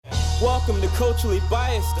Welcome to Culturally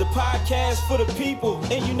Biased, the podcast for the people.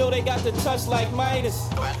 And you know they got the touch like Midas.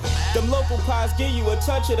 Them local pies give you a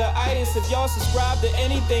touch of the itis. If y'all subscribe to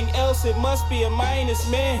anything else, it must be a minus,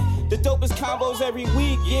 man. The dopest combos every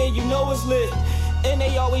week, yeah, you know it's lit. And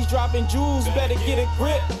they always dropping jewels, better get a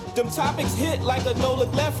grip. Them topics hit like a no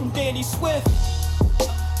look left from Danny Swift.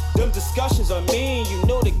 Them discussions are mean, you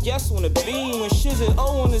know the guests on the beam. When Shiz and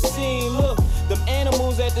O on the scene, look, them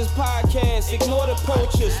animals at this podcast, ignore the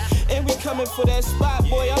poachers. And we coming for that spot,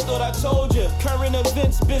 boy, I thought I told you. Current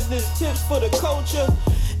events, business tips for the culture.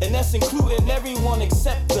 And that's including everyone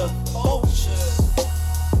except the vultures.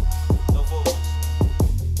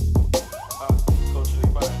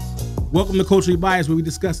 Welcome to Culturally Biased, where we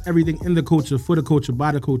discuss everything in the culture, for the culture,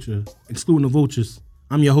 by the culture, excluding the vultures.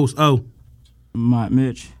 I'm your host, O. Mike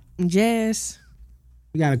Mitch. Jess.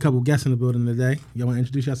 We got a couple guests in the building today. Y'all want to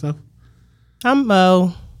introduce yourself? I'm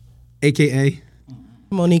Mo. AKA?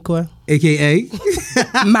 Moniqua. AKA?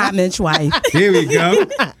 My Mitch wife. Here we go.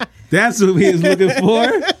 That's what we was looking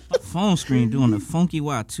for. Phone screen doing the funky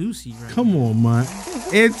Watusi right Come on, man.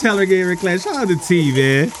 Intelligator class. Shout out to T,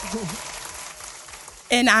 man.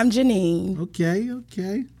 And I'm Janine.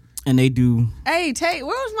 Okay. And they do Hey, Tate,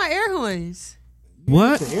 where was my air horns?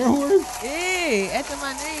 what? The air horn? Yeah, after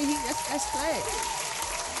my name, that's flat.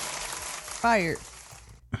 Fired.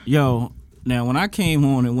 Yo, now when I came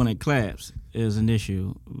on and when it claps, is an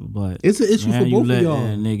issue, but It's an issue now for you both of let y'all.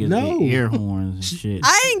 niggas No. get air horns and shit.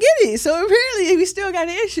 I didn't get it, so apparently we still got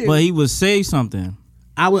an issue. But he would say something.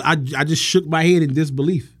 I just shook my head in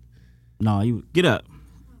disbelief. No, you get up.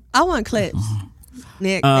 I want clips.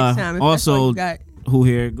 Next time. If that's all Also, you got. who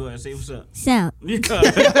here? Go ahead, say what's up. So,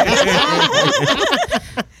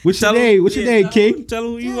 What's your name? What's your name, King? Tell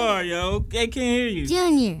them who you are, yo. They can't hear you.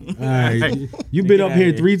 Junior. All right. You've been up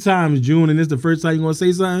here 3 times, June, and this the first time you gonna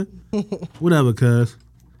say something? Whatever, cuz.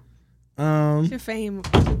 Your fame.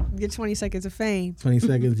 Get 20 seconds of fame. 20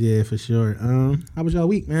 seconds, yeah, for sure. How was y'all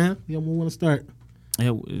week, man? Y'all want to start?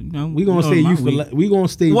 Yeah, no, We gonna stay you for. We gonna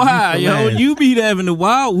stay. Why, you for yo? last. You be having a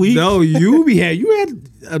wild week. No, you had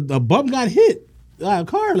a bum got hit. A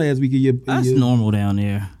car last week. That's normal down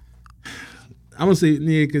there. I'm gonna say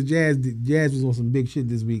yeah, because Jazz was on some big shit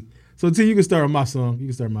this week. So T, you can start on my song.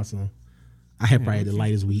 I had probably the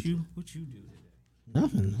lightest week. What you do?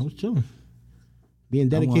 Nothing. I was chilling.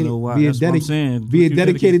 Being I wanna dedicated. know why. That's what I'm saying. Being What you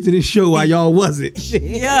dedicated to this show while y'all wasn't.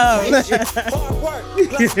 Yo. Hard work,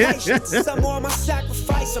 plus patience. Some more of my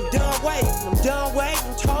sacrifice. I'm done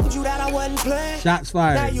waiting. Told you that I wasn't playing. Shots Now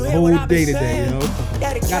fired you the hear what whole I've been day today, saying. yo.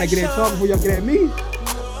 Dedication. Gotta get that talk before y'all get at me.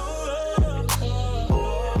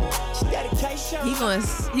 Dedication.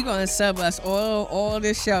 He gonna sub us all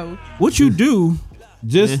this show. What you do?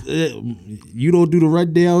 Just you don't do the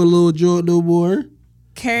rundown, little Jordan no more.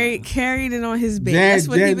 Carried it on his back. That's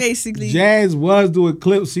what he basically. Jazz was doing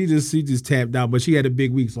clips. She just tapped out, but she had a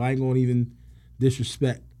big week, so I ain't gonna even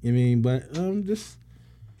disrespect. You know what I mean, but just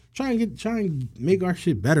try and make our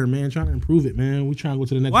shit better, man. Trying to improve it, man. We trying to go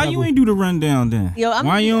to the next Why level. you ain't do the rundown then? Yo, I'm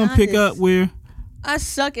Why gonna you be don't pick honest. up where? I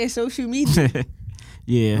suck at social media.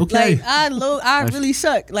 Yeah. Okay. Like I really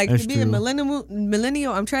suck. Like that's to be a true.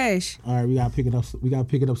 millennial, I'm trash. All right, we gotta pick it up. We gotta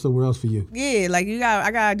pick it up somewhere else for you. Yeah, like I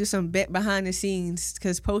gotta do some behind the scenes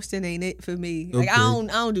because posting ain't it for me. Like Okay. I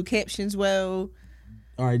don't do captions well.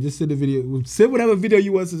 All right, just send the video. Send whatever video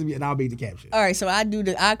you want to me, and I'll make the caption. All right, so I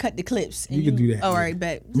cut the clips. And You can do that, All yeah. right,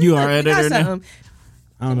 bet. You are got editor now? something.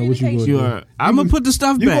 I don't know what you gonna You do. are. I'm gonna put the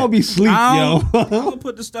stuff You back. gonna be sleep, I'm yo. gonna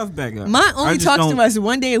put the stuff back up. Mine only talks to us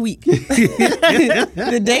one day a week.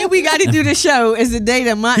 The day we got to do the show is the day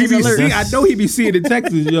that mine He is be alert. I know he be seeing the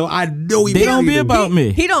texts, yo. I know he They be don't seeing be them. about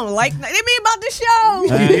me. He don't like. They be about the show.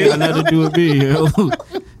 That ain't got nothing to do with me. Yo.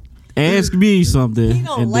 Ask me something. He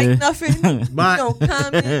don't and like then- nothing. He don't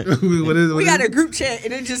comment. We got a group chat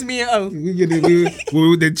and it's just me and O. We get it,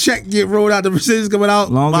 when the check get rolled out, the percentage coming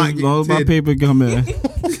out. Long Mike as my get paper come in. 10.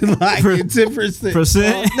 Mike get 10%.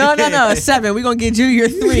 Percent. No, 7. We gonna get Junior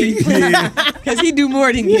 3 because he do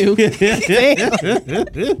more than you.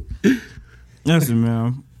 Listen,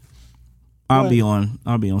 man. I'll be on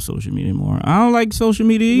social media more. I don't like social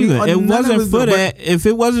media either. It none of wasn't us for do, that. If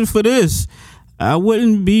it wasn't for this, I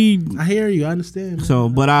wouldn't be. I hear you. I understand. Man. So,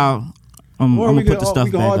 but I'm gonna put the stuff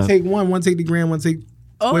we can back all up. take one take the gram, one take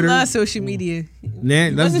Oh, Twitter. love social media.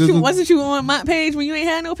 Nah, that's Wasn't you on my page when you ain't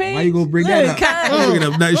had no page? why you gonna bring that up? Look,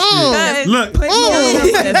 Bringing up nice shit. Look,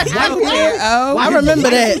 I remember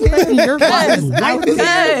that. Your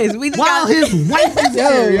Guys, we just while got his wife is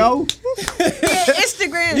here, yo.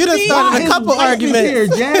 Instagram. You done feed. started a couple Wife is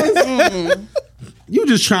arguments. here, You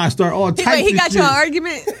just trying to start all types Wait, he of got shit. your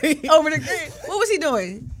argument over the grid. What was he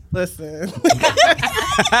doing? Listen.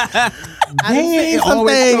 Damn, some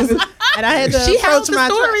always things. something. And I had to She held approach the my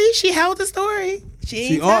story. She held the story. She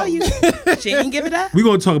She ain't tell you. She ain't give it up. We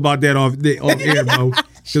gonna talk about that off air, bro.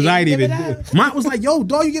 Because I ain't give even. it up. Mine was like, "Yo,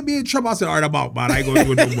 dog, you get me in trouble." I said, "All right, I'm out, but I ain't gonna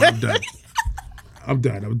do it no more. I'm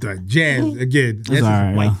done. I'm done. Jazz again. That's It's all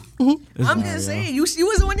right. white. Yo. It's I'm all just right, yo. saying, you was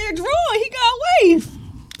the one there drawing. He got away.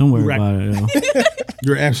 Don't worry Right. about it, yo.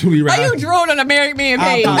 You're absolutely right. Why you drawing on a married man I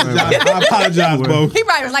page? apologize. I apologize, bro. He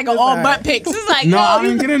probably was like all butt pics. It's like, No, yo, I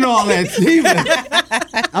didn't get into all that, Steven.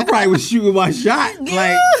 I probably was shooting my shot.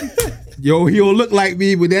 Like, yo, he don't look like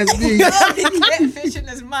me, but that's me. catfish in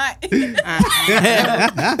his mind.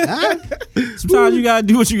 Sometimes you gotta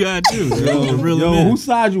do what you gotta do. Yo, to reel Yo, them in. whose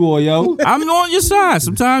side you on, yo? I'm on your side.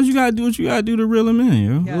 Sometimes you gotta do what you gotta do to reel them in,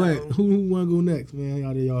 yo. Yeah. Wait, who wanna go next, man?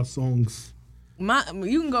 Out of y'all songs.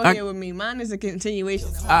 You can go I- here with me. Mine is a continuation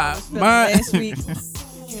of Ah, what I mine- was feeling last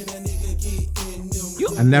week.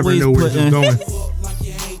 I never Always know where this is putting- going.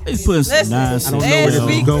 He's putting some Listen, nonsense. I don't know where last this is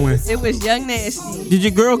week going. it was Young Nasty. Did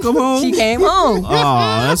your girl come home? She came home. Oh,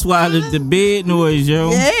 that's why the bed noise, yo.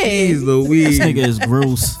 Yeah. Jeez Louise. This nigga is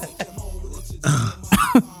gross.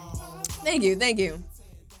 Thank you.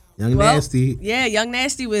 Young Well, Nasty. Yeah, Young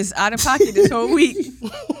Nasty was out of pocket this whole week.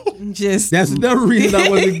 Just That's another reason I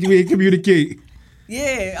wasn't doing communicate.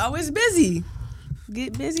 yeah, I was busy.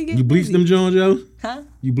 Get busy. You bleached them Jones, yo? Huh?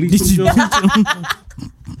 You bleached them Jones?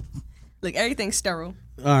 Look, everything's sterile.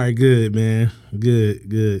 All right, good, man. Good.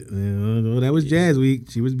 Man. Well, that was Jazz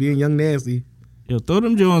Week. She was being Young Nasty. Yo, throw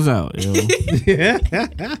them Jones out, yo.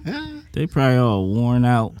 They probably all worn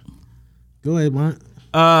out. Go ahead, man.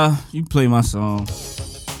 You play my song.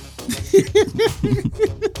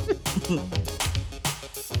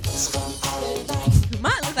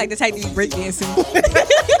 Mine look like the type to be breakdancing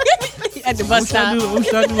at the bus stop. What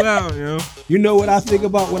should I do out, yo? You know what I think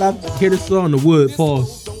about when I hear the song, The Wood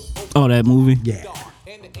Falls? Oh, that movie? Yeah.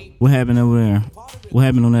 What happened over there? What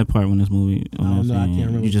happened on that part when this movie? I don't know. I can't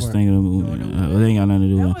remember You the just part. thinking of the movie. It ain't got nothing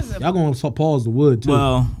to do with it. Y'all gonna pause The Wood, too.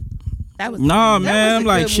 Well, That was nah, was man. a I'm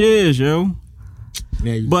like, good shiz, yo.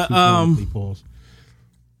 yeah, you but, keep going, please pause.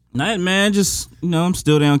 Nah, man, just, I'm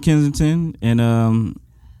still down Kensington. And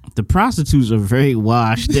the prostitutes are very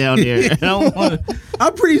washed down there. I don't want to.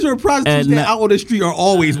 I'm pretty sure prostitutes And that out on the street are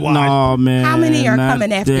always washed. No, man. How many are not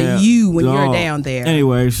coming after there. you when you're Dog. down there?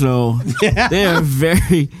 Anyway, so they're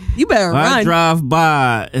very. You better When I run. drive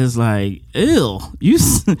by, it's like, ew.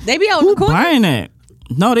 They be out in Who the corner. buying that?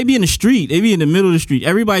 No, they be in the street. They be in the middle of the street.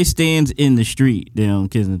 Everybody stands in the street down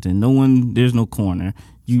Kensington. No one. There's no corner.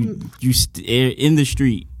 You in the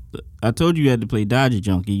street. I told you had to play Dodger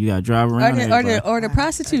Junkie. You got to drive around. Are the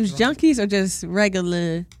prostitutes junkies or just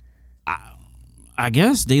regular? I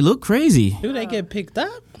guess they look crazy. Do they get picked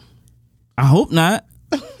up? I hope not.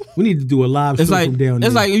 We need to do a live show It's like from down there.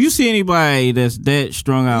 it's like if you see anybody that's that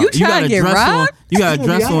strung out, You trying got to a get dress on. robbed? You got a Yeah,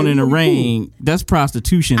 dress yeah, on in the yeah. rain. That's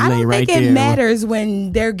prostitution, I lay don't right think it there. matters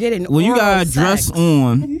when they're getting When you oral got a dress sex.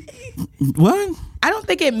 on, what? I don't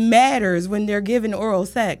think it matters when they're giving oral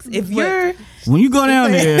sex. If you're When you go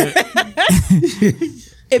down there,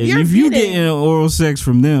 if you getting getting oral sex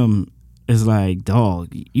from them, it's like, dog,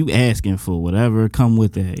 you asking for whatever. Come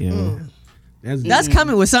with that, yo. That's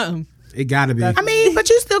coming with something. it gotta be. I mean, but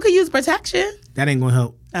you still could use protection. That ain't gonna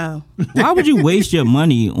help. Oh. Why would you waste your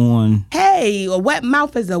money on? Hey, a wet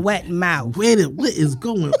mouth is a wet mouth. Wait, what is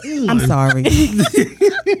going on? I'm sorry.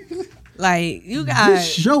 Like you This got.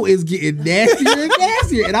 show is getting nastier and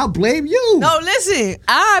nastier, and I blame you. No, listen.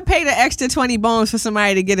 I paid an extra 20 bones for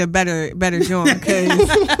somebody to get a better joint.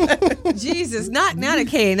 Because Jesus, not a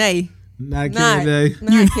K&A. Not Not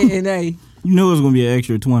kidding. K&A. You know it's gonna be an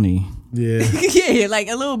extra 20. Yeah. Yeah, like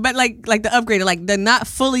a little bit, like the upgraded, like the not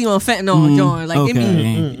fully on fentanyl joint. Like Okay, give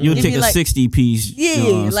me, you'll give take me a like- 60 piece yeah,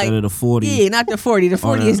 like instead of the 40. Yeah, not the 40. The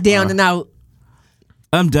 40 is down and out.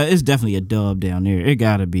 It's definitely a dub down there. It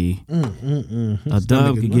gotta be. A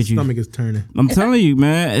dub could My get you. stomach is turning. I'm telling you,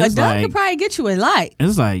 man. A It's dog like could probably get you a lot.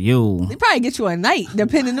 it's like yo. They probably get you a night,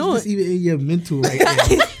 depending on. It's even in your mental right now.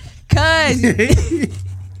 Cause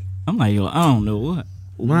I'm like yo. I don't know what.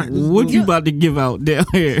 Mine- What you about to give out down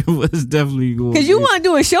here was definitely going. Cause you want to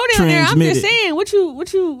do a show down there. I'm Transmitted. just saying, what you trying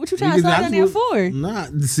to Because slide I down there just for? Nah,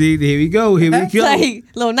 see, here we go. Here we go. Like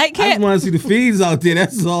little I nightcap. just want to see the feeds out there.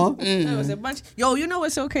 That's all. There was a bunch. Yo, you know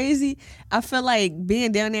what's so crazy? I feel like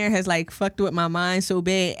being down there has like fucked with my mind so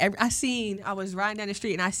bad. I was riding down the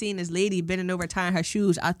street and I seen this lady bending over tying her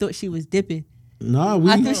shoes. I thought she was dipping. No,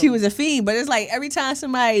 I thought she was a fiend, but it's like every time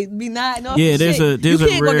somebody be nodding off, Yeah, and there's shit, a you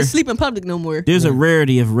can't go rare- to sleep in public no more. There's a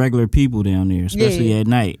rarity of regular people down there, especially at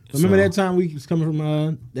night. Remember So- that time we was coming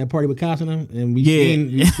from that party with Casa and we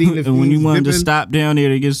Yeah, seen the and when you fiends wanted to dipping stop down there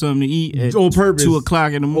to get something to eat at on purpose,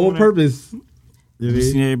 2:00 in the morning, on purpose. you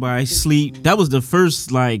seen everybody sleep. That was the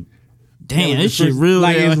first like, damn, That was this the shit first- real.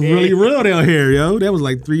 Like down it's here. really real down here, yo. That was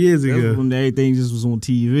like 3 years That was ago. when everything just was on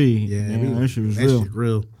TV. Yeah, that shit was that real. shit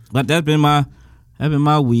real. But that's been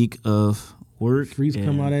my week of work. Freaks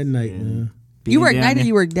come out at night, man. being You work down night or there.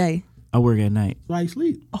 you work day? I work at night. That's why you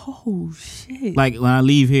sleep. Oh shit! Like when I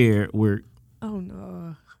leave here, work. Oh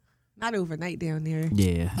no, not overnight down there.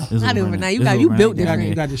 Yeah, it's Not overnight. You It's got- you overnight built down different. there.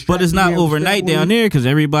 You got the But it's strap- not you have the overnight strap on down you. there because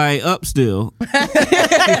everybody up still.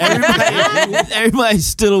 Everybody's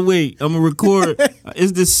still awake. I'm gonna record.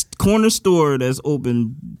 It's this corner store that's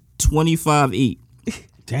open 25/8,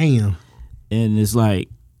 Damn. and it's like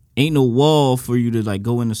ain't no wall for you to like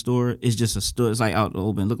go in the store. It's just a store. It's like out in the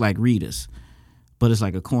open. Look like Rita's, but it's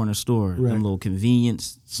like a corner store. Right. Them little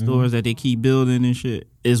convenience stores that they keep building and shit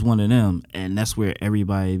is one of them, and that's where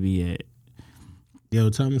everybody be at. Yo,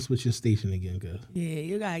 tell me to switch your station again, cuz. Yeah,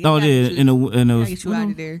 you got. Oh yeah, in the get you out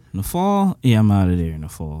of there. in the fall. Yeah, I'm out of there in the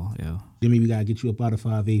fall. Yeah. Jimmy, we gotta get you up out of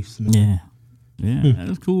 5/8, man. Yeah. Yeah,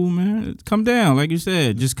 that's cool, man. Come down, like you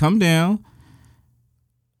said. Just come down.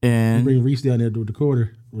 And Bring Reese down there with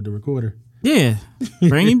the recorder. yeah,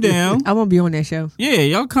 bring him down. I won't be on that show. Yeah,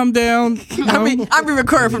 y'all come down. You know, I'll be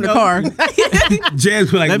recording from the car.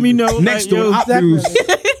 Jazz, like, Let me know, next like, door. yo, Op News.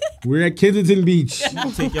 We're at Kensington Beach.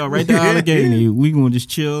 take y'all right to Allegheny. We gonna just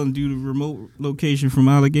chill and do the remote location from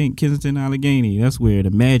Allegheny, Kensington, Allegheny. That's where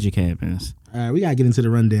the magic happens. All right, we gotta get into the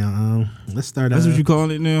rundown. Let's start. That's what you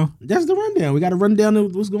calling it now? That's the rundown. We got to run down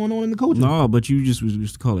what's going on in the culture. No, but you just was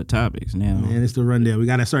used to call it topics now. Man, it's the rundown. We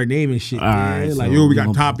gotta start naming shit. All Man. right, Like, so yo, we we got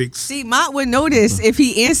gonna- topics. See, Mont would know this if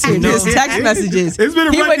he answered his text messages. It's been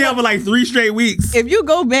a He would rundown know- for like 3 straight weeks. If you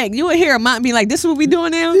go back, you would hear Mont be like, "This is what we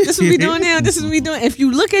doing now. This is what we doing now. This is what we doing." If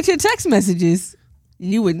you look at your text messages,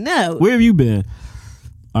 you would know. Where have you been?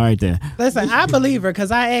 All right, there. Listen, I believe her because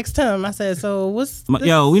I asked him. I said, "So what's this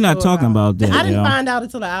Yo, we're not show talking about that. I didn't yo. find out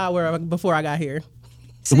until an hour before I got here.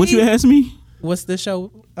 What you asked me? What's the show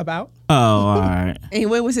about? Oh, all right. And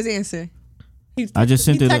what was his answer? I just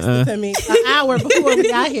sent he it. texted to me an hour before we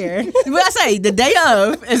got here. What I say, the day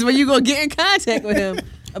of is when you gonna get in contact with him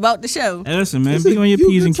about the show. Hey, listen, man, There's be a on your few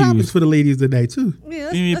P's good and topics Q's. for the ladies today too. Yeah,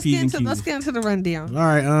 Give me a let's P's get and into let's Q's. get into the rundown. All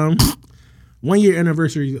right, 1 year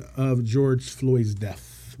anniversary of George Floyd's death.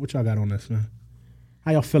 What y'all got on this, man?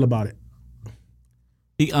 How y'all feel about it?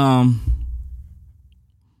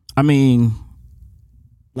 I mean,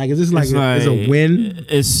 Like, is this like it's it's a win?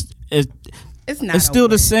 It's not. It's still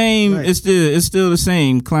the over. same. Right. It's still the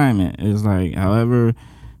same climate. It's like, however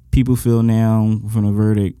people feel now from the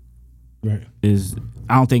verdict Right. is.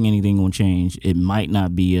 I don't think anything gonna change. It might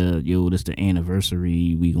not be this the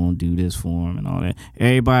anniversary. We gonna do this for him and all that.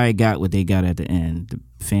 Everybody got what they got at the end. The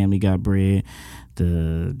family got bread.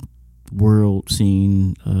 The world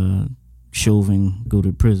seen Chauvin go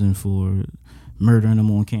to prison for murdering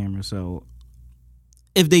him on camera. So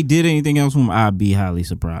if they did anything else from him, I'd be highly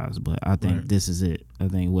surprised. But I think this is it. I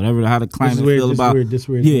think how the climate feel about This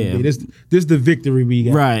where it's yeah. gonna be. This the victory we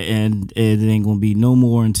got. right, and it ain't gonna be no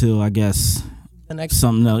more until I guess The next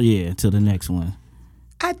something else. Yeah, till the next one.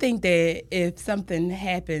 I think that if something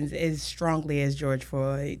happens as strongly as George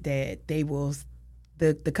Floyd, that they will,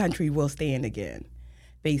 the country will stand again.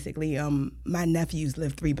 Basically, my nephews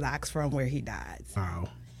live 3 blocks from where he died. Wow.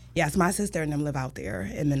 Yes, my sister and them live out there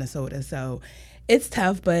in Minnesota, so it's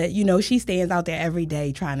tough. But she stands out there every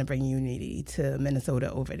day trying to bring unity to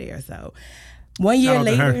Minnesota over there. So 1 year Shout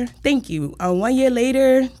out to her. later, thank you. 1 year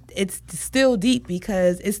later, it's still deep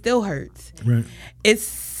because it still hurts. Right. It's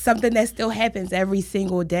something that still happens every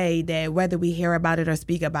single day, that whether we hear about it or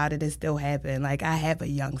speak about it, it still happens. Like, I have a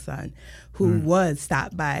young son who was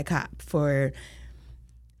stopped by a cop for,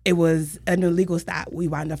 it was an illegal stop. We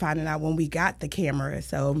wound up finding out when we got the camera.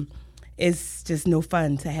 So it's just no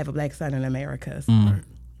fun to have a black son in America. So.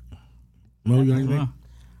 Mo, you got anything?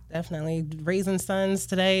 Definitely raising sons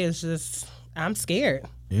today is just, I'm scared.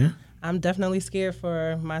 Yeah. I'm definitely scared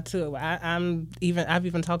for my 2. I've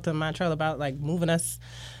even talked to Montreal about like moving us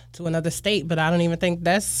to another state, but I don't even think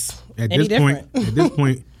that's At any this point,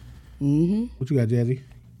 different. what you got, Jazzy?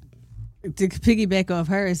 To piggyback off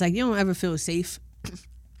her, it's like you don't ever feel safe.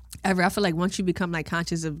 Ever. I feel like once you become like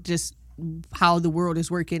conscious of just how the world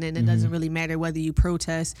is working, and it doesn't really matter whether you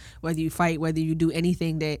protest, whether you fight, whether you do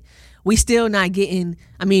anything. That we still not getting.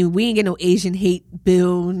 I mean, we ain't get no Asian hate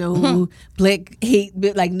bill, no black hate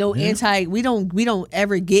bill, like no anti. We don't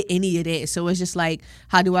ever get any of that. So it's just like,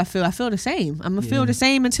 how do I feel? I feel the same. I'm gonna feel the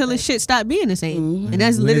same until this shit stop being the same, and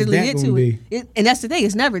that's Where's literally that it gonna to be? it. And that's the thing.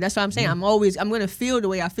 It's never. That's what I'm saying. I'm gonna feel the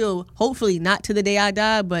way I feel. Hopefully not to the day I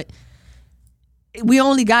die, but. We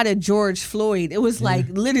only got a George Floyd. It was like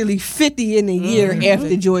literally 50 in a year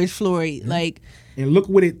after George Floyd. Like, And look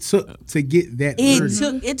what it took to get that.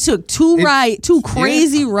 it took two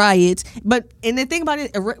crazy riots. And the thing about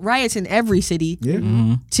it, riots in every city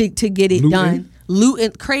to get it done.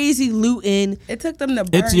 Crazy looting. It took them to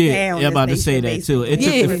burn down. I'm about to say that too. It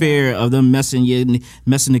Yeah. took the fear of them messing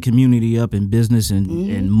the community up in business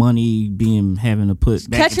and money having to put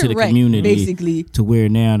back Catch into a the wreck, community, basically. to where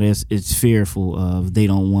now it's fearful of they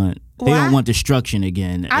don't want destruction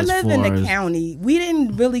again. I as live in far the as- county. We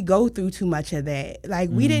didn't really go through too much of that. Like,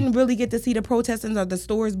 we didn't really get to see the protesting or the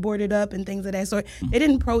stores boarded up and things of that sort. They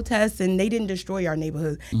didn't protest and they didn't destroy our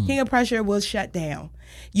neighborhood. King of Prussia was shut down.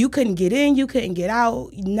 You couldn't get in, you couldn't get out,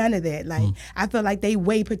 none of that. Like, I feel like they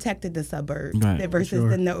way protected the suburbs versus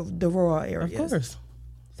the rural areas. Of course.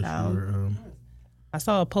 So, I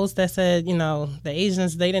saw a post that said, the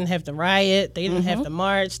Asians, they didn't have to riot, they didn't have to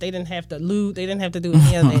march, they didn't have to loot, they didn't have to do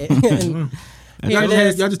any of that. And here it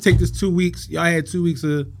is. Y'all just take this 2 weeks. Y'all had 2 weeks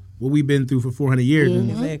of what we've been through for 400 years. And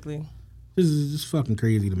Exactly. this is just fucking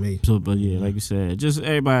crazy to me. So, but yeah, like you said, just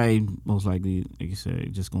everybody most likely, like you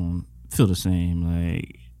said, just gonna feel the same.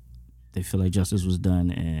 Like they feel like justice was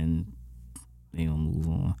done and they gonna move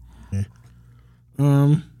on.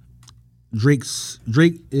 Drake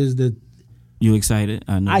is the. You excited?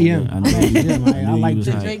 I know. I am. I know. You, I like was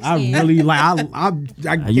Drake. hyped. I really like.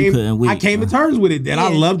 You couldn't wait. I came to terms with it that I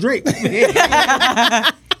love Drake.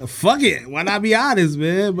 Fuck it. Why not be honest,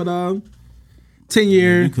 man? But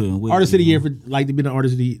 10-year You couldn't wait, artist of the year for like to be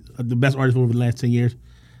the best artist for over the last 10 years.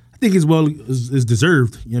 I think is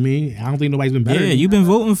deserved. You know what I mean? I don't think nobody's been better. Yeah, you've been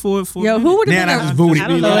voting for it for. Yo, who would have Man, I been just voted. I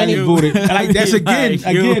don't know I any- just voted. Like, that's again,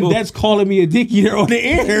 Yo. that's calling me a dick eater on the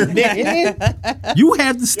air. Man. You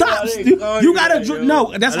have to stop. I didn't call You you gotta. that, yo.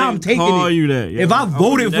 No, that's I how I'm didn't taking call it. you that, yo. If I I would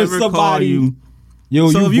voted for never call somebody, you.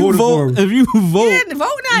 yo, So if you voted for him. vote, Yeah, vote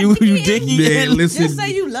not. you dicky. Man, listen. Just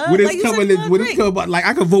say you love. When Like it's you said coming, you love when it's Drake. coming about, like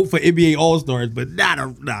I could vote for NBA All Stars, but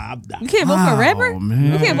I'm not. You can't vote for a rapper. Oh,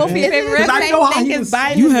 man. You can't vote for your favorite Because rapper. I know how Same he thing was. as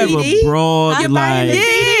buying You the have CD. a broad You're buying the like.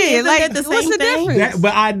 CD. Yeah, Isn't like that the what's same the thing? difference?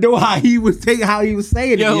 But I know how he was taking, how he was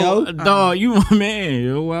saying it, Yo, yo. dog, you my man.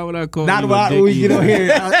 Yo, why would I call Not you when we get on here.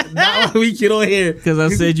 Not when we get on here. Because I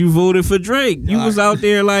said you voted for Drake. You was out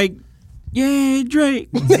there like, yeah, Drake.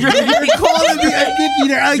 You're calling me a dick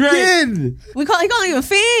eater again. He calling you a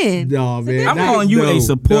fan. No, man. I'm calling you a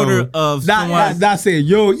supporter of someone. Not saying,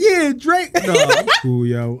 yo, yeah, Drake. No, I'm cool,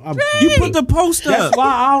 yo. I'm cool. You put the post up.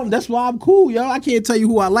 That's why I'm cool, yo. I can't tell you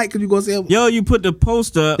who I like because you gonna say Yo, you put the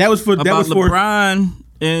post up. That was for- about that was for- LeBron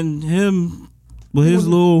and him with his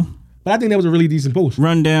little But I think that was a really decent post.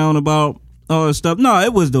 rundown about all this stuff. No,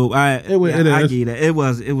 it was dope. I is. get it. It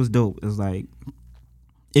was dope. It's like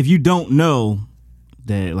if you don't know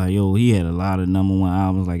that, like, yo, he had a lot of number one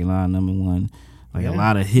albums, like a lot of number one, like a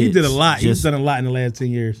lot of hits. He did a lot. He's Just, done a lot in the last 10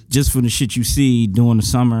 years. just for the shit you see during the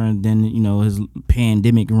summer, and then his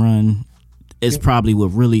pandemic run is probably what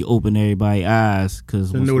really opened everybody's eyes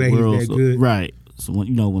because To know that he's that good. right. So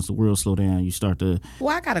once the world slow down, you start to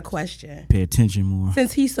Well, I got a question. pay attention more.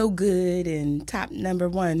 Since he's so good and top number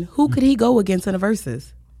one, who could he go against in the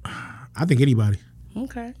verses? I think anybody.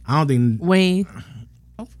 Okay. I don't think Wayne.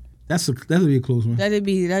 that'd be a close one. That'd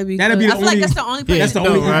be That'd be close. the I feel like only- that's the only person. That's the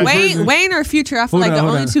only right. person. Wayne or Future. I feel Hold like on, the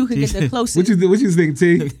hold only on. two could get the closest. What you think,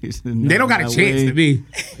 T? They don't got a chance to be.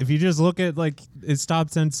 If you just look at like its top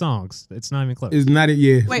 10 songs, it's not even close. It's not it.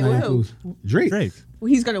 Yeah. it's Wait, not even who? close. Drake. Drake.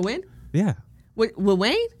 He's gonna win Yeah. with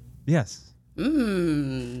Wayne. Yes.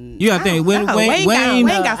 You gotta think Wayne Wayne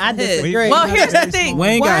got I some hits. disagree. Well, here's the thing.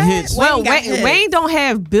 Wayne got hits. Well, Wayne got hits. Wayne don't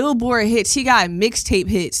have Billboard hits. He got mixtape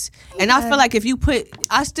hits. And I feel like if you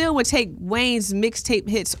I still would take Wayne's mixtape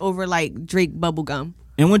hits over like Drake Bubblegum.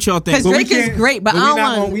 And what y'all think? 'Cause Drake is great, but I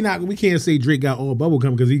don't want. we can't say Drake got all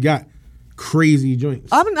bubblegum because he got crazy joints.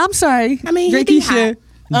 I'm sorry. I mean, he Drake be shit.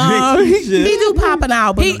 He do pop an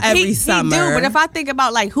album every summer. He do, but if I think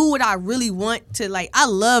about like who would I really want to like, I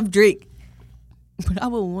love Drake, but I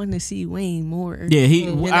would want to see Wayne more. Yeah,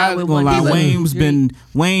 than I would gonna want lie. to see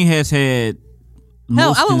Wayne has had. Hell,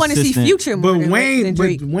 most I would want to see consistent- Future more But than Wayne,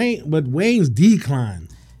 Drake. but Wayne's decline.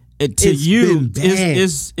 To It's you, been bad.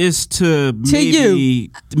 it's to you.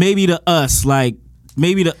 maybe to us, like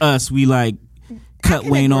maybe to us, we like cut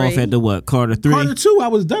can Wayne off agree. at the what? Carter 3. Carter 2, I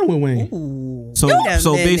was done with Wayne. So Wait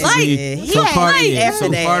a basically, minute. so He Carter, had yeah, after so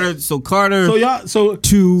that. Carter, so Carter. So y'all,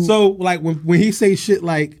 Two. so like when he say shit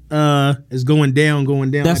like it's going down.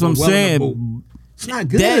 That's like what I'm saying. It's not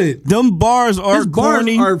good. Them bars are His bars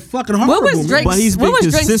corny. are fucking horrible. What was man. Drake's? But he's What been was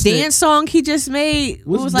Drake's consistent. dance song he just made?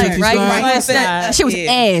 What's It was like Dirty right. Slide? Right that shit was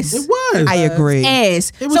Yeah. ass. It was. I agree.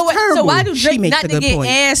 Ass. It was so terrible. why do She Drake makes not a to good get point.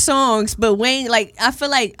 ass songs, but Wayne like I feel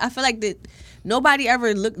like that nobody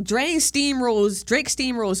ever looked Drake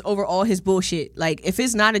steamrolls over all his bullshit. Like if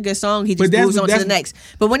it's not a good song, he just But moves on to the that's- next.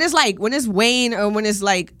 But when it's Wayne or when it's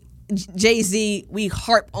like Jay-Z, we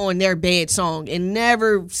harp on their bad song and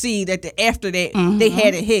never see that after that they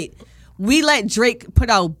had a hit. We let Drake put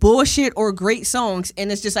out bullshit or great songs,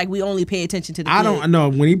 and it's just like we only pay attention to the I good. don't know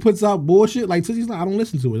when he puts out bullshit like Tootsie's Slide, I don't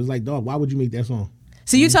listen to it. It's like, dog, why would you make that song?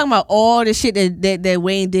 So you talking about all the shit that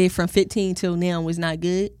Wayne did from 15 till now was not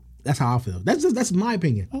good? That's how I feel. That's my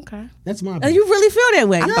opinion. Okay. That's my Oh, opinion. you really feel that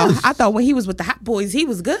way? I thought when he was with the Hot Boys, he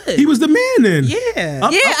was good. He was the man then. Yeah.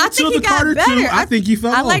 Up Yeah, I until think he the got Carter better. 2, I think he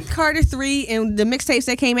fell I off. like Carter 3 and the mixtapes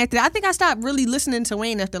that came after that. I think I stopped really listening to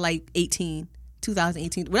Wayne after like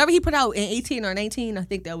 2018. Whatever he put out in 18 or 19, I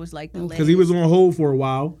think that was like the last. because he was on hold for a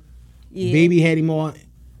while. Yeah. Baby had him on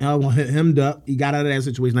hemmed up. He got out of that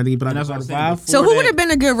situation. I think he put out And that's the what I'm Carter saying. 5 So Before who would that- have been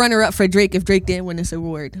a good runner up for Drake if Drake didn't win this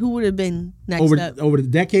award? Who would have been next up over the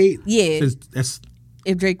decade. Yeah. That's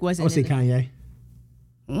if Drake I wasn't? would say in it?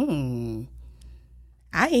 Kanye.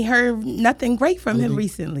 I ain't heard nothing great from him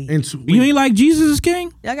recently. And You ain't like Jesus is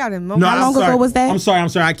King? Y'all got him. no, How long I'm sorry. ago was that? I'm sorry.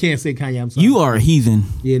 I can't say Kanye. I'm sorry. You are a heathen.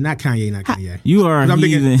 Yeah, not Kanye. You are a 'Cause I'm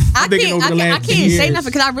thinking- heathen. I I'm thinking can't. over the I last can't 10 say years. nothing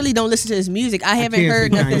because I really don't listen to his music. I haven't can't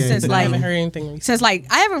heard say nothing Kanye. since I I like haven't heard anything recently. since like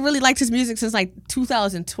I haven't really liked his music since like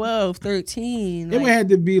 2012, 13. It would Like, have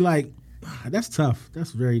to be like, that's tough.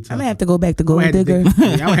 That's very tough. I'm gonna have to go back to I Gold would have to Digger.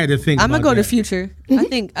 think- I would have to think. I'm gonna about go to that. Future. I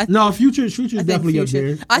think. No, Future's I think definitely Future. up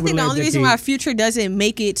there. I Over think the last only reason decade. why Future doesn't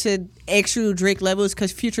make it to actual Drake levels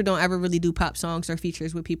because Future don't ever really do pop songs or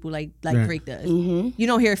features with people like Right. Drake does. You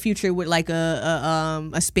don't hear Future with like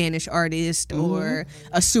a Spanish artist or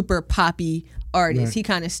a super poppy artist. Right. He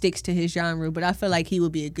kind of sticks to his genre, but I feel like he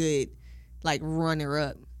would be a good like runner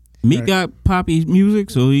up. Meek got poppy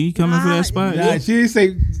music, so he coming for that spot. Nah, she didn't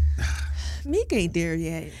say. Meek ain't there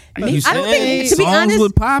yet. You I don't said think, to be songs honest,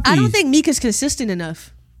 with poppies. I don't think Meek is consistent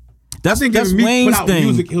enough. That's I think that's if Meek Wayne's put out thing.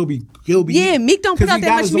 music, he'll be. Yeah, Meek don't put 'cause out he that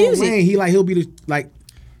got much his own music. lane. He'll be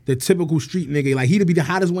the typical street nigga. Like he'd be the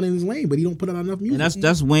hottest one in his lane, but he don't put out enough music. And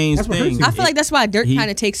that's Wayne's That's what thing. hurts him. I feel like that's why Dirk He- kind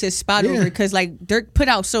of takes his spot Yeah. over because like Dirk put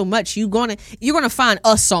out so much, you're gonna find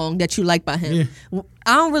a song that you like by him.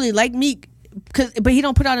 I don't really like Meek. But he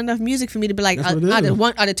don't put out enough music for me to be like That's what it out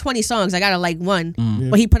is. of 20 songs I gotta like one. Mm.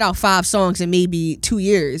 But he put out 5 songs in maybe 2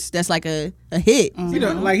 years. That's like a hit. he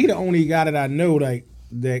the only guy that I know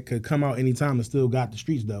that could come out anytime and still got the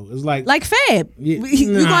streets though. It's like Fab. yeah,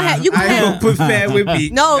 You gonna have I ain't gonna put Fab with me.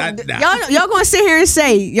 No, Nah. y'all gonna sit here and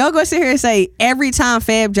say every time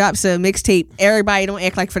Fab drops a mixtape, everybody don't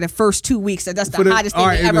act like for the first 2 weeks that's the hottest thing all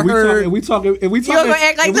right, they ever if we heard. If we talking, You gonna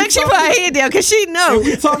act like look, she put her head down because she know. If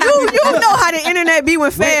we talking- you don't know how the internet be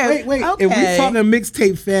with Fab. Wait. Okay. If we talking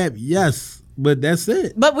mixtape Fab, yes, but that's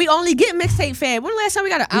it. But we only get mixtape Fab. When the last time we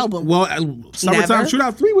got an album? Well, Summertime Never.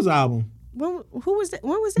 Shootout 3 was an album. Who was that?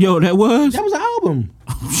 When was that? Yo, that was. That was an album.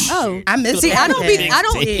 Oh, I missed see, it. I don't Yeah, I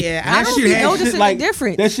don't be noticing the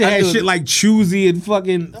difference. That shit had shit like Choosy and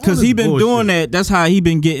fucking. Because he been doing that. That's how he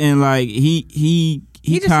been getting like he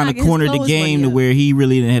just kind trying of to get his cornered the clothes game money to up. where he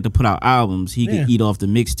really didn't have to put out albums. He Yeah. could eat off the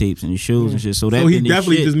mixtapes and the shows and shit. So that So he been his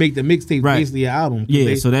definitely shit. just make the mixtape Right. basically an album. 'Cause Yeah,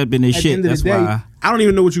 they- so that been his at the shit. end of the That's day, why. I don't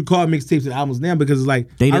even know what you call mixtapes and albums now because it's like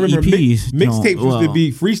They I the remember EPs. mixtapes No, used to well.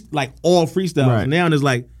 be like all freestyles. Right. Now it's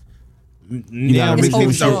like now gotta make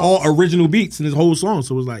mixtapes some are all original beats in this whole song.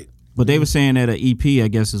 So it's like But they were saying that an EP, I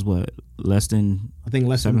guess, is what less than. I think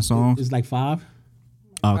less 7 than songs? It's like 5.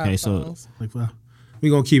 Okay, so Like 5. We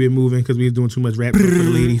gonna keep it moving because we was doing too much rap for the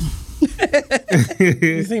ladies.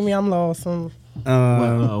 You see me, I'm lost. Women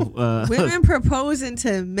proposing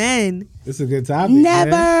to men. It's a good topic. Never.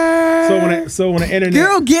 Man. So on the internet,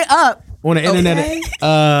 Girl, get up. on the internet,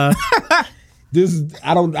 I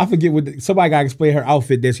forget what somebody got to explain her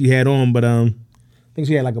outfit that she had on, but I think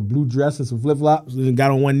she had like a blue dress and some flip flops and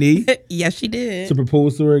got on one knee Yes, she did. to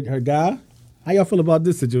propose to her guy. How y'all feel about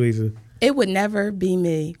this situation? It would never be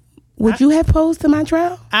me. Would you have posed to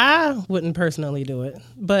Montreal? I wouldn't personally do it,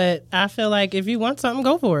 but I feel like if you want something,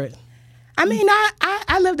 go for it. I mean,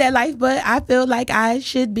 I live that life, but I feel like I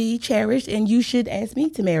should be cherished and you should ask me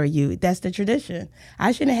to marry you. That's the tradition.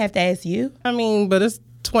 I shouldn't have to ask you. I mean, but it's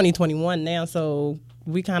 2021 now, so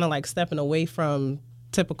we kind of like stepping away from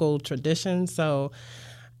typical tradition. So,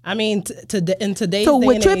 I mean, in today's So day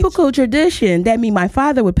with and age, typical tradition, that means my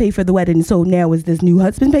father would pay for the wedding. So now is this new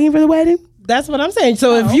husband paying for the wedding? that's what I'm saying.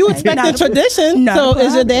 So if you okay. expect Not a a- tradition, not so a is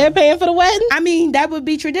your problem. dad paying for the wedding? I mean, that would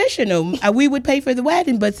be traditional. We would pay for the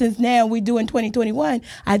wedding, but since now we do in 2021,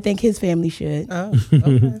 I think his family should. Oh,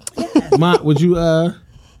 okay. Ma, would you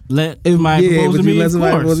Let If- my yeah, propose would to you me, let of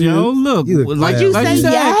somebody course. propose to you? Yo, look, You look like bad. you say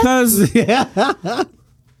said, yes? because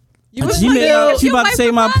You was she like, made- yo, she Your about to wife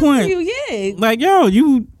say my proposed point. to you, yeah. Like, yo,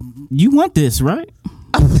 you want this, right?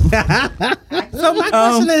 So my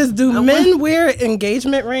question is, do men wear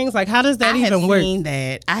engagement rings? Like, how does that I have even work? seen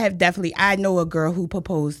that. I know a girl who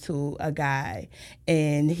proposed to a guy,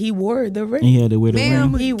 and he wore the ring. And he had to wear the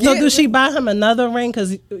Ma'am, ring. So do she buy him another ring?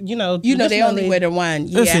 Because You know they traditionally- only wear the one.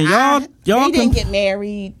 Listen, yeah, y'all they didn't can- get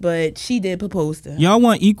married, but she did propose to him. Y'all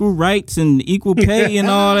want equal rights and equal pay and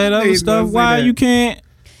all that other They stuff. say Why that. you can't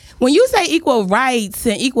When you say equal rights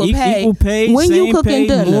and equal pay, equal pay? when same you cooking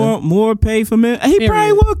pay, dinner, more pay for men. He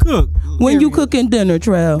probably would cook. when you cooking dinner,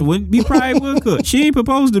 Trev. He probably would cook. She ain't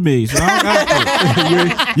proposed to me, so I don't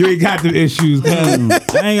got to. you ain't got them issues, cuz. I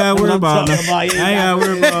ain't got to worry about talking that. about, I you ain't got to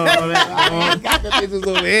worry about all that. got them issues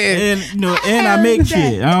over here. And and I make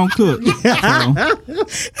shit. I don't cook.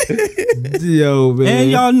 So. Yo, man.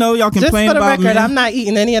 And y'all know y'all Just complain for the about record, men. I'm not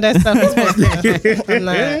eating any of that stuff. he's supposed to. I'm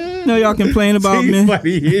not. know y'all complain about She men.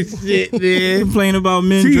 funny as shit, man. Complain about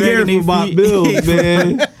men She dragging here their for my feet. bills,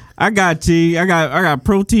 man. I got tea. I got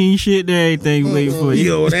protein shit and everything waiting for you.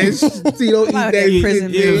 Yo, that see, don't eat About that that shit,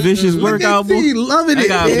 prison, man. Yeah, vicious Look at workout, boy. T, loving I it,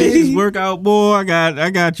 got man. vicious workout, boy. I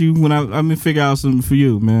got you when I'm gonna figure out something for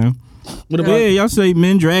you, man. What Yeah, y'all say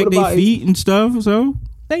men drag what their about- feet and stuff. So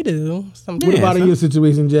They do. Sometimes. What about in so- your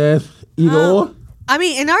situation, Jazz? Either or? I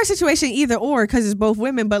mean, in our situation, either or, because it's both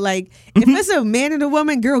women. But like, if it's a man and a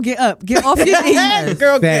woman, girl, get up, get off your knees,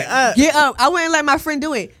 Girl, Fat. get up. get up. I wouldn't let my friend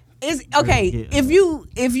do it. It's okay Get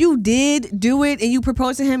if you did do it and you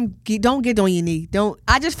propose to him, don't get on your knee. Don't.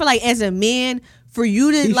 I just feel like as a man, for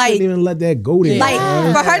you to He like. shouldn't even let that go there. Like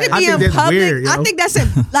man. for her to I be think in that's public, weird, I yo. think that's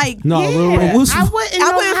a like. No, yeah. real- what's I wouldn't.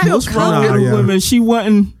 I wouldn't feel what's wrong Nah, with the yo. woman? She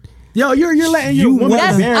wasn't. Yo, you're letting your You woman want-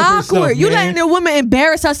 That's embarrass awkward. herself, You man. letting a woman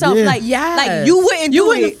embarrass herself. Yeah. Like, Yes. like you wouldn't You do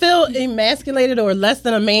wouldn't it. feel emasculated or less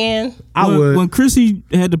than a man. I when, would. When Chrissy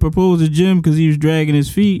had to propose to Jim because he was dragging his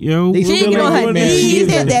feet, yo. They She still ain't get on ain't her married. knees. He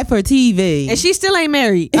did that for TV. And she still ain't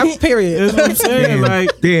married. Period. That's what I'm saying.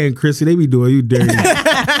 Like, Damn, Chrissy, they be doing you dirty.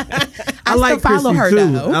 I like still follow Chrissy her,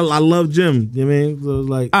 too. though. I love Jim. You know what I mean? So it's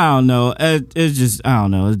like, I don't know. It's just I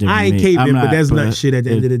don't know. It's different. I ain't to me. caping, I'm but that's but nut shit at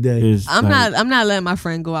the end of the day. it's I'm like- not letting my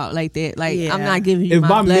friend go out like that. Like Yeah. I'm not giving you if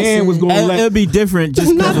my man was blessing. going to It'll let, be different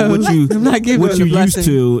just because of what you not giving what her you the used blessing.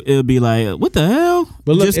 to. It'll be like what the hell?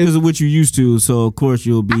 But look, just if- because of what you used to, so of course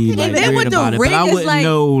you'll be like then with weird the about it. ring, But I it's wouldn't like,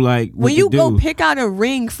 know like what when you to go do. pick out a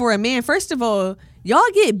ring for a man, first of all, y'all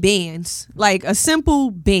get bands, like a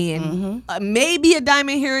simple band, maybe a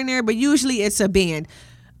diamond here and there, but usually it's a band.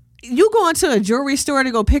 You go into a jewelry store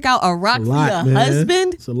to go pick out a rock a for lot, your man.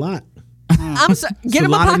 husband. It's a lot. I'm sorry, get a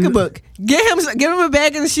him a lot of- pocketbook. Get him a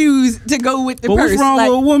bag of shoes to go with the But purse. what's wrong Like,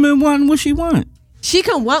 with a woman wanting what she want? she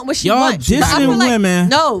can want what she Y'all wants. But I dissing feel like, women.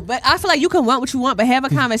 No, but I feel like you can want what you want, but have a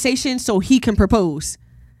conversation so he can propose.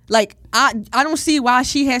 Like I don't see why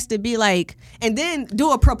she has to be like, and then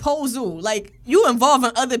do a proposal. Like you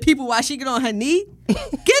involving other people while she get on her knee. Get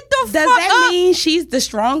the Does fuck that up. mean she's the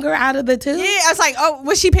stronger out of the two? Yeah, it's like, oh,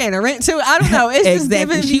 what's she paying her rent to? I don't know. It's just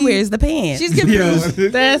Exactly. giving She me. wears the pants. She's giving me.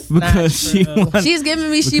 That's Because not she true. wants She's giving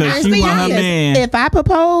me. She because wears she the want her pants. man. If I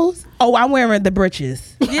propose, I'm wearing the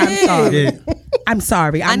breeches. I'm Yeah. sorry. Yeah. I'm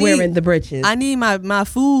sorry. I'm need- wearing the breeches. I need my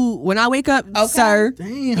food when I wake up, Okay. sir.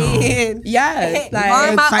 Damn. And yes. Like,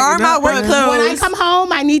 are my tighten up, work man. clothes. when I come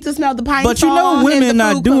home, I need to smell the pine But you know, tar and women the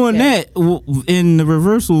not food doing cooking. that in the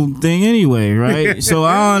reversal thing anyway, right? So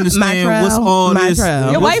I understand Montreal, what's all this.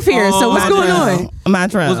 Montreal. Your what's wife here, so all what's going this- on?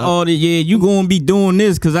 Montreal. What's all this? Yeah, you gonna be doing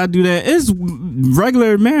this because I do that. It's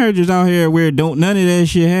regular marriages out here where don't none of that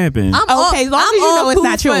shit happen. I'm all, Okay, as long I'm as you all know it's cool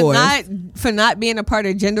not for yours. for not being a part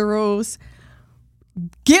of gender roles.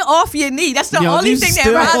 Get off your knee. That's the Yo, only you thing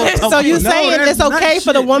still- that bothers So you No, saying that's it's nut okay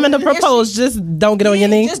for the shit, woman to man. propose? Just don't get on your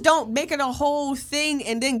knee. Just don't make it a whole thing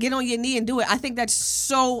and then get on your knee and do it. I think that's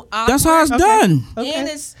so awkward. That's how it's done. And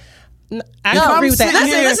it's I If don't I'm agree with that. sitting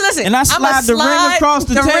here listen. and I I'ma slide the ring across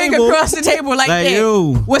the ring table, across the table like Like, that.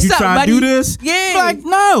 yo, What's you up, trying buddy? to do this? Yeah. Like,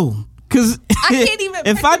 no. Cause I can't even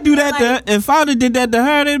if I do that like- to if I'd have did that to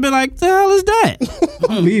her, they'd be like, the hell is that?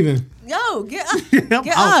 I'm leaving. Yo, get up. I'm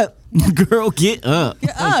Get out. up. Girl, get up.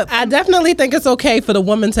 Get up. I definitely think it's okay for the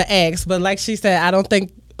woman to ask, but like she said, I don't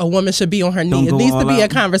think a woman should be on her knee. It go needs to all be a out.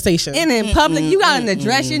 conversation. And in public, you got in the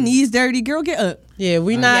dress, your knees dirty. Girl, get up. Yeah,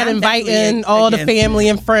 we're not I'm inviting definitely all the against family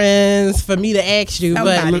and friends for me to ask you,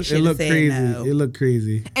 Somebody but It looked say crazy. no. It looked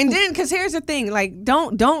crazy. And then, because here's the thing, like,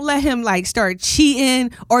 don't let him like start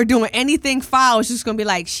cheating or doing anything foul. It's just gonna be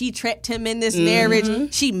like she trapped him in this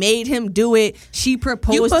marriage. She made him do it. She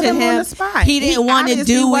proposed You put to him him. on the spot. He didn't want to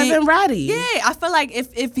obviously do wasn't it. ready. Yeah, I feel like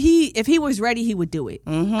if he was ready, he would do it.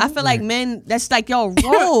 I feel like men, that's like y'all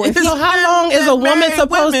role. If so how long is a woman Married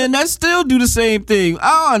supposed women that still do the same thing.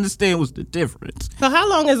 I don't understand what's the difference. So how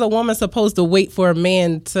long is a woman supposed to wait for a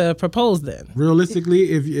man to propose then?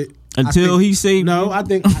 Realistically, if you, Until he say no, I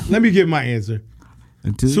think let me give my answer.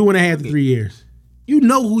 Until 2.5 to 3 years. You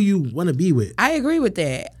know who you want to be with. I agree with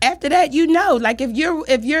that. After that, like if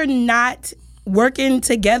you're not working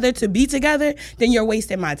together to be together, then you're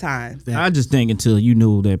wasting my time. I just think until you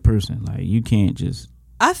know that person, like you can't just.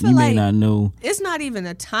 I feel You like may not know. it's not even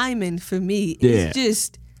a timing for me. Yeah. It's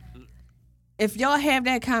just if y'all have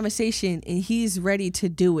that conversation and he's ready to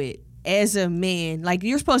do it as a man, like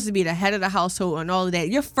you're supposed to be the head of the household and all of that.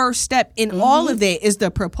 Your first step in all of that is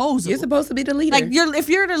the proposal. You're supposed to be the leader. Like if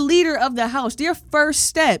you're the leader of the house, your first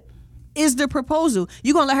step is the proposal.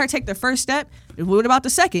 You gonna let her take the first step? What about the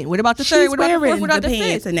second? What about the third? She's What about the fourth? wearing What about the the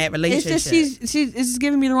pants fifth? in that It's just relationship. it's just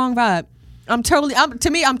giving me the wrong vibe. I'm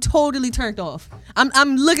totally turned off.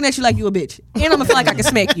 I'm looking at you like you a bitch, and I'm gonna feel like I can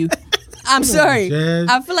smack you. I'm sorry. Jazz.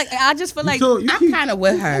 I just feel like I'm kind of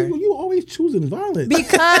with her. You always choosing violence.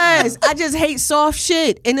 because I just hate soft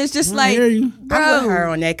shit, and it's just like, hear you. bro. I'm with her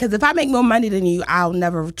on that because if I make more money than you, I'll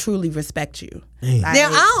never truly respect you. Like, Now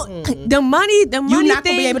I don't. The money you're not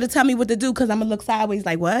thing. gonna be able to tell me what to do because I'm gonna look sideways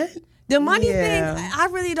like what? The money Yeah. thing, I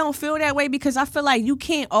really don't feel that way because I feel like you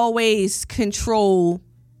can't always control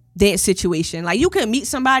that situation. Like you can meet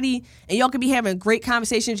somebody and y'all could be having great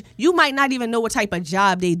conversations. You might not even know what type of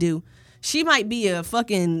job they do. She might be a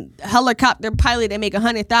fucking helicopter pilot that make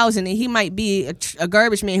 100,000, and he might be a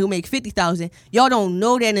garbage man who make 50,000. Y'all don't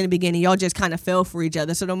know that in the beginning. Y'all just kind of fell for each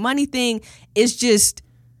other. So the money thing is just,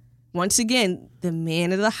 once again, the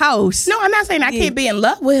man of the house. No, I'm not saying I can't be in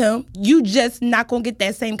love with him. You just not gonna get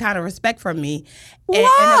that same kind of respect from me in a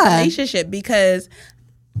Why? relationship because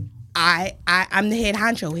I'm the head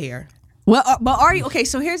honcho here. Well, but are you okay?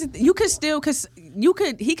 So here's the you could still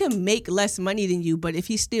he can make less money than you, but if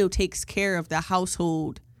he still takes care of the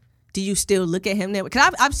household, do you still look at him that way?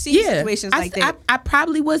 Because I've seen situations like that. I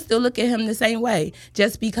probably would still look at him the same way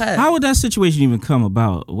just because. How would that situation even come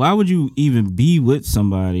about? Why would you even be with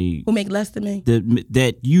somebody who make less than me?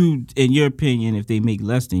 that you, in your opinion, if they make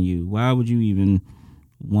less than you, why would you even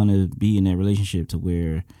want to be in that relationship to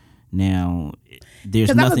where now there's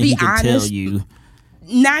 'Cause I'ma nothing be he can tell honest. you?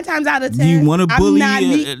 9 times out of 10, You want to bully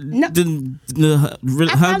I'm not no, the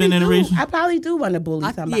I husband in a probably relationship? do. I probably do want to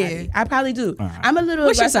bully somebody. yeah. I probably do. I'm a little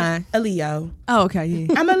What's your aggressive. sign? A Leo. Oh, okay, yeah.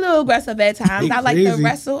 I'm a little aggressive at times. They I like to crazy.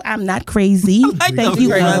 wrestle. I'm not crazy. Thank the you,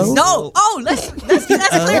 crazy. Mo. No, let's clear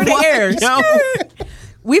the air. Yo.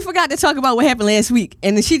 We forgot to talk about what happened last week,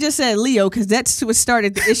 and then she just said Leo because that's what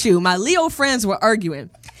started the issue. My Leo friends were arguing,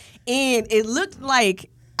 and it looked like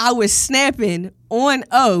I was snapping on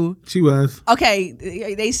O. She was. Okay,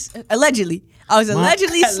 they allegedly. I was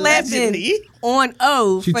allegedly slapping Allegedly. on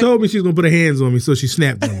O. She for- told me she was gonna put her hands on me, so she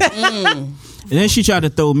snapped on me. And then she tried to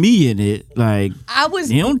throw me in it. Like, I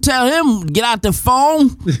was. you don't tell him, get out the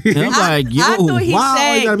phone. And I'm like, yo. I thought he wow,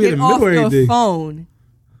 said you gotta be in get the middle off of the everything. phone.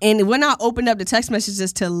 And when I opened up the text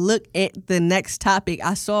messages to look at the next topic,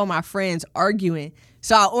 I saw my friends arguing.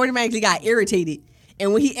 So I automatically got irritated.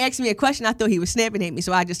 And when he asked me a question, I thought he was snapping at me,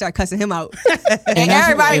 so I just started cussing him out. And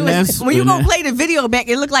everybody and was, that's- when you and gonna that- play the video back,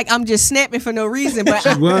 it looked like I'm just snapping for no reason. But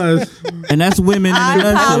She was. And that's women in I a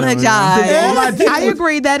nutshell. apologize. All I did I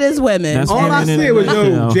agree. That is women. That's All I women in said a was, yo,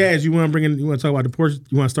 nutshell. Jazz, you want to talk about the porch?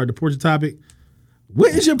 You want to start the porch topic?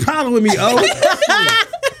 What is your problem with me,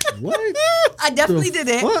 what? I definitely did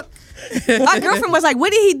that. Fuck? My girlfriend was like,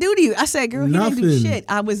 "What did he do to you?" I said, "Girl, he didn't do Nothing. shit.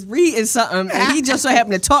 I was reading something, and he just so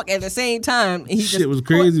happened to talk at the same time." And he Shit just was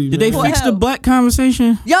crazy. Did they man. fix the hell? butt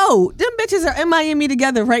conversation? Yo, them bitches are in Miami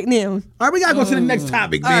together right now. All right, we gotta go to the next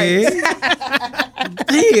topic, All man.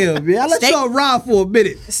 Damn, man. I let Steak- y'all ride for a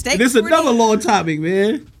minute. Steak This is another 48. long topic,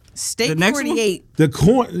 man. Steak The next one? 48. The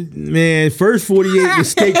corn, man. First 48 was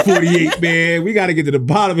steak 48, man. We gotta get to the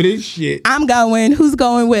bottom of this shit. I'm going. Who's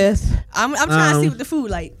going with? I'm trying to see what the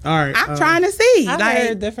food like. All right, I'm trying to see. I've Like,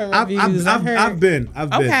 heard different I've reviews. been. I've been.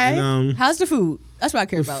 Okay. And, How's the food? That's what I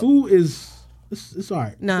care the about. food is. It's all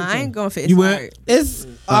right. Nah, I ain't going for it. You It's went? hard. it's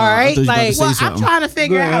all I right. thought you was about to Like, say well, I'm something. trying to Go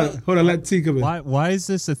figure ahead, out. hold on, let T come in. Why is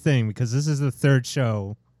this a thing? Because this is the third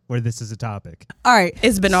show where this is a topic. All right.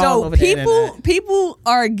 It's been so all over the internet. people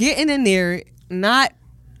are getting in there, not,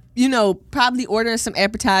 probably ordering some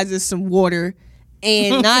appetizers, some water,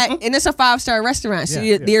 and it's a 5-star restaurant. So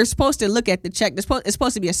Yeah, they're supposed to look at the check. It's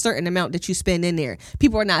supposed to be a certain amount that you spend in there.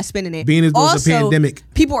 People are not spending it. Being as though it's a pandemic.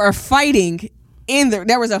 People are fighting.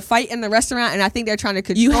 There was a fight in the restaurant, and I think they're trying to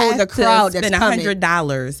control You have the crowd to that's spend coming.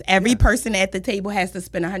 $100. Every person at the table has to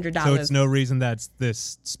spend $100. So it's no reason that's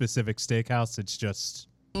this specific steakhouse. It's just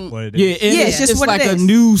what it is. Yeah, and Yeah, it's just what like it a is.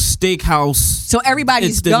 new steakhouse. So everybody's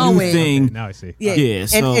it's the going. new thing. Okay, now I see. Yeah, Yeah,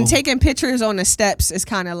 so- and taking pictures on the steps is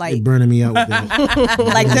kind of They like burning me out with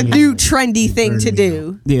that. the new trendy thing to burning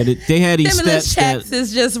me do. Yeah, they had these Stimulus steps checks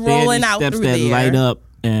is just they had rolling these out steps through that there. light up,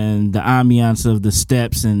 and the ambiance of the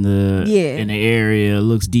steps and the in the area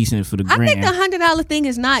looks decent for the I gram. think the $100 thing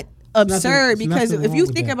is not absurd There's because nothing if wrong you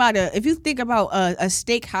with think that. about a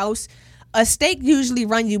steakhouse, a steak usually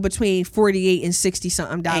run you between $48 and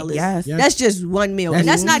 $60-something dollars. Yes. Yeah. That's just one meal, and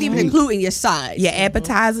that's not even including your sides. Your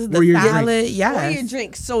appetizers, the Or your salad, drink. Or your yes.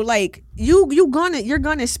 drinks. So like you're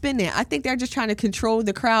gonna spend it. I think they're just trying to control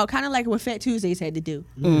the crowd, kind of like what Fat Tuesdays had to do.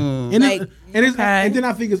 And, Like, and okay. then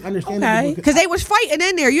I think it's understandable. Okay. Because they was fighting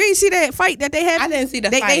in there. You didn't see that fight that they had? I didn't see the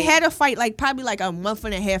They fight. had a fight probably a month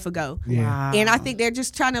and a half ago. Yeah. And I think they're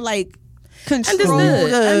just trying to control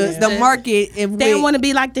Understood. the market. And They don't want to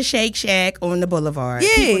be like the Shake Shack on the boulevard. Yeah.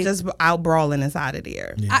 People just out brawling inside of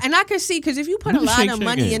there. And I can see, because if you put a Let me lot shake of Shack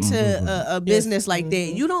money it. into a business like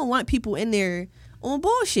that, you don't want people in there on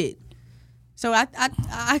bullshit. So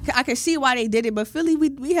I can see why they did it, but Philly,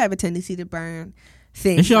 we have a tendency to burn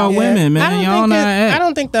things. It's y'all women, man. Y'all not I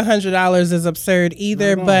don't think the $100 is absurd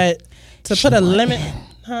either, but to put a limit,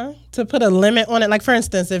 to put a limit on it. Like for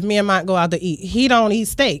instance, if me and Mike go out to eat, he don't eat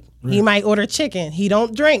steak. He might order chicken. He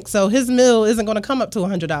don't drink, so his meal isn't going to come up to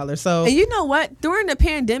 $100. So And you know what? During the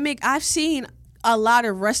pandemic, I've seen a lot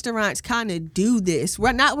of restaurants kind of do this.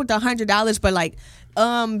 Well, not with the $100, but I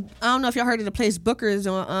don't know if y'all heard of the place Booker's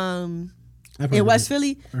on I've heard in of West it.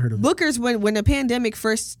 Philly. I heard of it. Booker's when the pandemic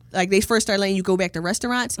first they started letting you go back to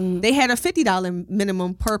restaurants, they had a $50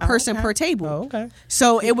 minimum per person per table. Oh, okay.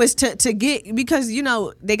 So it was to get, because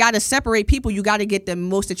they got to separate people. You got to get the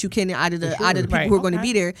most that you can out of the people Right. who are going to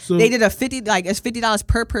be there. So- they did it's $50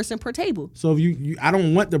 per person per table. So if you I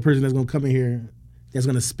don't want the person that's gonna come in here that's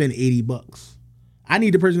gonna spend $80. I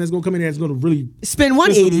need the person that's gonna come in here that's gonna really Spend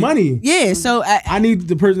spend some $180. money. Yeah. So I need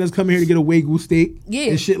the person that's coming here to get a Wagyu steak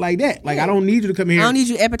Yeah. and shit like that. Like I don't need you to come here. I don't need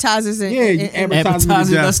you appetizers and Yeah, you and advertising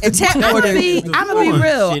Advertising me to us. death. and tap I'm order. gonna be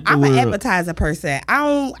real. Shit the I'm an world. appetizer person.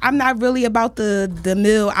 I'm not really about the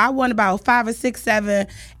meal. I want about 5 or 6, 7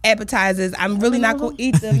 appetizers. I'm really not gonna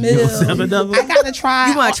eat the meal. 7 of them? I gotta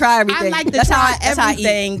try. You wanna try everything. I like to That's try how I eat.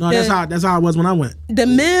 everything. No, that's how it was when I went. The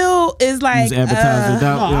meal is like Use appetizers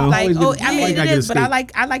out, yo. like always get- I mean I it get a is, but I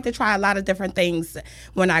steak. like to try a lot of different things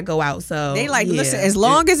when I go out. So They yeah. listen, as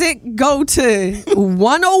long as it go to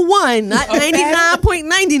 101, not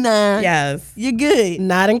 99.99. Yes. You're good.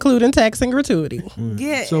 not including tax and gratuity.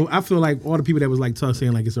 Yeah. So I feel like all the people that was like tough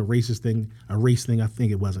saying like it's a racist thing, a race thing. I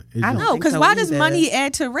think it wasn't. It's I just- don't No, think because so why does either. money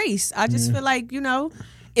add to race? I just feel like,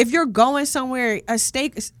 if you're going somewhere, a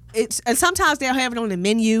steak, and sometimes they'll have it on the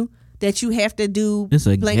menu that you have to do It's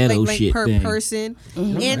a ghetto shit per thing. person.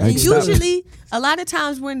 Mm-hmm. And Like, stop. usually, a lot of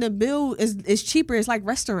times when the bill is cheaper, it's like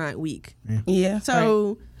restaurant week. Yeah.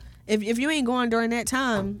 So if you ain't going during that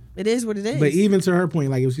time, it is what it is. But even to her point,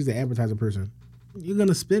 like if she's an advertiser person, you're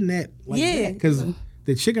gonna spend that. Like Yeah. Because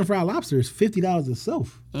the chicken fried lobster is $50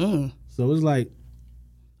 itself. So it's like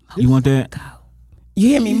You want that? You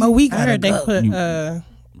hear me, Mo? We I gotta heard they go.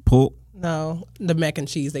 put Pork? no, the mac and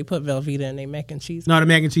cheese. They put Velveeta in their mac and cheese. no, the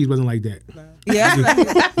mac and cheese wasn't like that. yeah.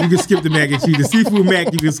 You can skip the mac and cheese. The seafood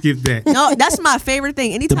mac, you can skip that. No, that's my favorite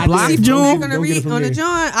thing. Anytime block I see joint? food on Don't get it from the there.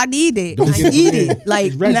 joint, I need it. Don't I get it from need there. it. Like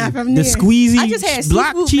It's ready. Not from The there. squeezy I just had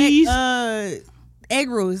block seafood cheese? egg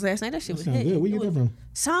rolls last night. That shit was Sound hit. good. Where you get that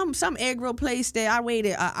from? Some egg roll place that I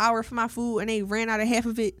waited an hour for my food and they ran out of half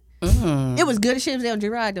of it. It was good. Shit was on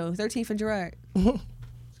Gerard though. 13th and Gerard.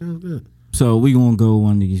 Sounds good. So we gonna go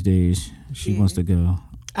one of these days. She wants to go.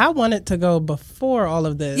 I wanted to go before all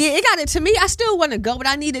of this. Yeah, it got it to me. I still want to go, but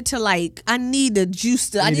I needed to I need the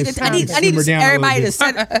juice to. I Need need to I need simmer down a everybody little to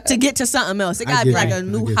set to get to something else. It I got to be get like you. a I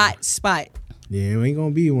new get you. hot spot. Yeah, it ain't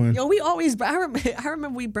gonna be one. Yo, we always. I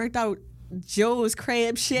remember we burnt out Joe's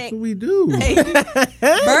Crab Shack. That's what we do.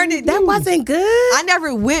 Burned it. That wasn't good. I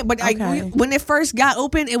never went, but like Okay. when it first got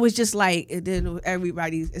open, it was just like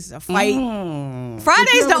everybody. It's a fight. Mm.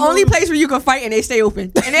 Friday's the only place where you can fight and they stay open,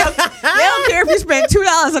 and they don't care if you spend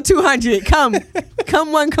 $2 or $200.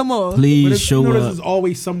 Come one, come on. But Please it's, show you know, up. there's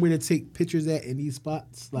always somewhere to take pictures at in these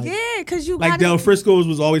spots. Like, Yeah, because you like got Del Frisco's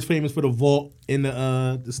was always famous for the vault in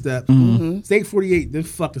the steps. Mm-hmm. Steak 48, them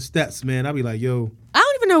fucking steps, man. I'd be like, yo, I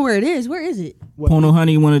don't even know where it is. Where is it? Pono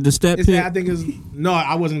Honey wanted to step It's pick. that, I think it's no.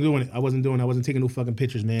 I wasn't doing it. I wasn't taking no fucking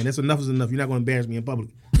pictures, man. That's enough is enough. You're not gonna embarrass me in public.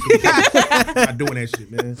 Not doing that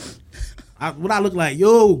shit, man. What I look like?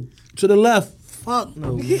 Yo, to the left. Fuck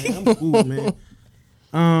no, man. I'm cool,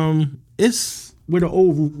 man. It's where the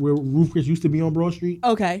old where Ruth Chris used to be on Broad Street.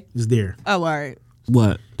 Okay. It's there. Oh, all right.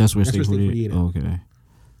 What? That's where That's State where State 48. 48 Okay.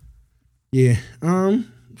 Yeah.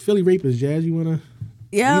 Philly Rapists, Jazz. You wanna?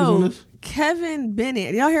 views on Yo, this? Kevin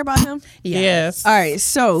Bennett. Y'all hear about him? Yes. All right.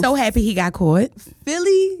 So happy he got caught.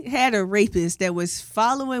 Philly had a rapist that was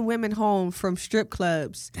following women home from strip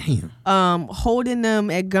clubs, Damn. holding them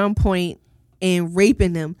at gunpoint and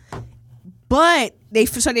raping them. But they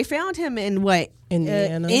found him in what?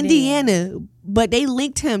 Indiana. But they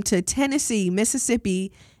linked him to Tennessee,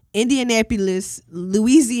 Mississippi, Indianapolis,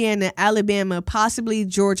 Louisiana, Alabama, possibly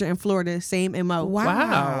Georgia and Florida. Same MO.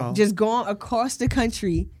 Wow. Just going across the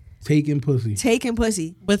country Taking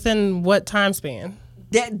pussy. Within what time span?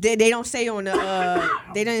 They don't say on the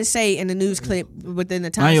they didn't say in the news clip within the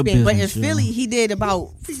Mind time your span. But in business, yo. Philly, he did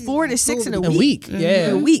about 4 to 6 in a A week. Yeah.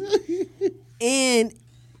 A week. And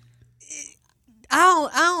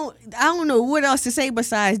I don't know what else to say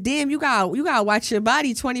besides damn, you gotta watch your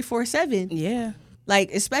body 24/7. Yeah.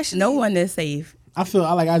 Like especially No one is safe. I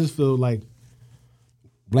just feel like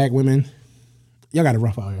black women, y'all got it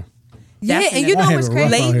rough out here. Yeah, and you I know have what's it rough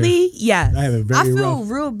crazy? out here. Lately, yes. I have it very I feel rough.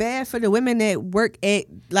 real bad for the women that work at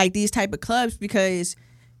like these type of clubs because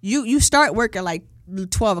you start work at like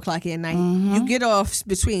 12 o'clock at night. Mm-hmm. You get off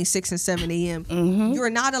between 6 and 7 a.m. You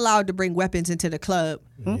are not allowed to bring weapons into the club.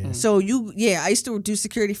 So I used to do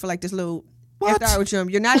security for like this little after hour gym.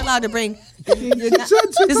 You're not allowed to bring. This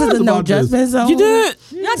is a no judgment zone. You did?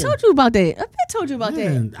 Yeah, I told you about that. I told you about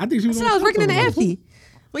that. Man, I think she was. I said I was working in the Amphi.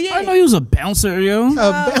 But yeah, I know he was a bouncer, yo.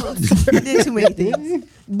 I did too many things.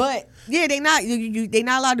 But yeah, they not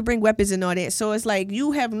allowed to bring weapons and all that. So it's like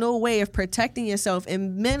you have no way of protecting yourself,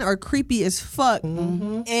 and men are creepy as fuck.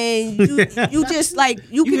 And you just like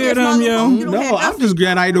you can hear just them, yo? you don't have No, I'm nothing. just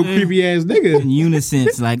glad I ain't no creepy ass nigga. In unison,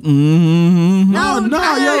 like, mm-hmm. No,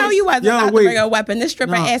 I know you wasn't allowed to wait. bring a weapon. This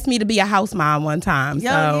stripper No. asked me to be a house mom one time. Yo,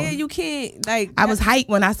 so yeah, you can't like. I was hyped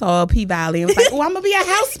when I saw P Valley and was like, "Oh, I'm gonna be a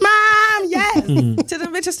house mom." Yes. to the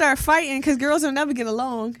bitches start fighting because girls will never get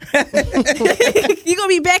along. You gonna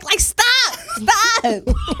be back like stop.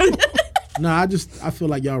 No, I feel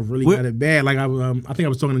like y'all really got it bad. Like I think I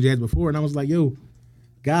was talking to Jazz before, and I was like, yo,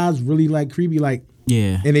 guys really like creepy, like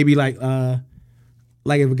Yeah. and they be like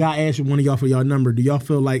if a guy asks you one of y'all for y'all number, do y'all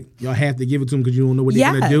feel like y'all have to give it to him because you don't know what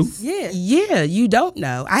they're gonna do? Yeah. You don't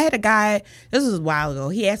know. I had a guy, this was a while ago,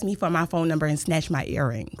 he asked me for my phone number and snatched my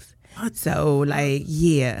earrings. So, like,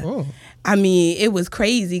 yeah. Oh. I mean, it was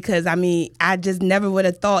crazy because, I mean, I just never would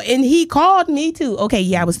have thought. And he called me, too. Okay,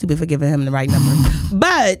 yeah, I was stupid for giving him the right number.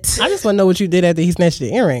 But I just want to know what you did after he snatched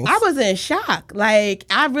the earrings. I was in shock. Like,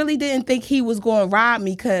 I really didn't think he was going to rob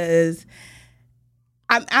me because,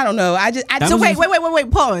 I don't know. So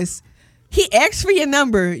wait, pause. He asked for your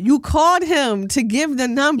number. You called him to give the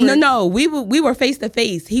number. No, we were face to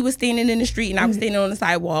face. He was standing in the street and I was standing on the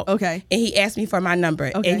sidewalk. Okay. And he asked me for my number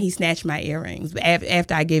Okay. and he snatched my earrings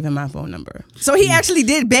after I gave him my phone number. So he actually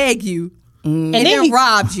did bag you and then he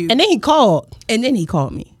robbed you. And then he called. And then he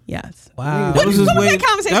called me. Yes. Wow. That was his way. that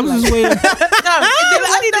conversation That was his way.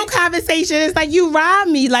 I need no conversation. It's like you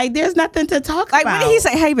robbed me. Like there's nothing to talk Like, about. when did he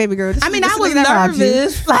say, "Hey, baby girl"? I mean, I was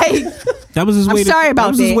nervous. Like That was his I'm way. sorry That about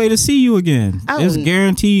was his that. way to see you again. Oh. It's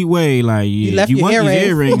guaranteed way. Like you left your want these earrings.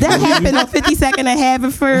 earrings. that happened on 52nd and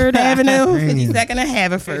Haverford Avenue. 52nd and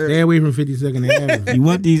Haverford. Stay away from 52nd Avenue. You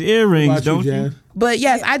want these earrings, don't you? Jazz? But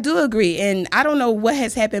yes, I do agree. And I don't know what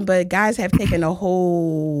has happened, but guys have taken a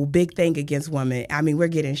whole big thing against women. I mean, we're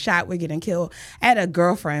getting shot, we're getting killed. I had a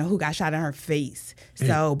girlfriend who got shot in her face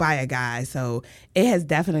by a guy. So it has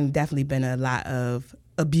definitely been a lot of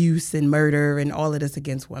abuse and murder and all of this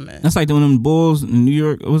against women. That's like one of them bulls in New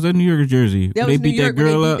York. Was that New York or Jersey? That They was beat New York that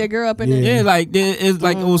girl when they up. beat that girl up in Yeah. the Yeah, like it's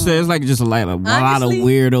like O said, it's like just a lot of Honestly-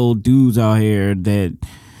 weird old dudes out here that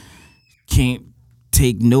can't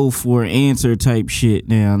take no for an answer type shit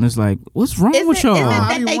now. And it's like, what's wrong Is with it y'all?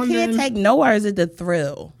 that be they wondering- can't take no, or is it the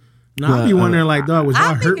thrill? No, I be wondering, like, dog, was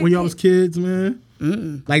y'all think hurt it when y'all was kids, man?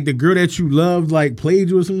 Like the girl that you loved, like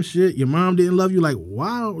played you or some shit. Your mom didn't love you. Like,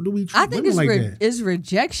 why do we treat I think women like that? it's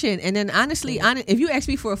rejection. And then honestly, if you ask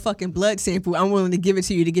me for a fucking blood sample, I'm willing to give it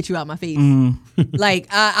to you to get you out my face. Like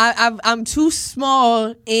I'm too small,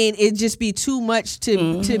 and it just be too much to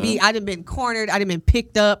be. I done been cornered. I done been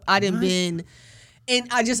picked up. I done been.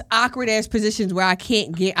 in just awkward ass positions where I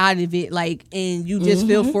can't get out of it, like, and you just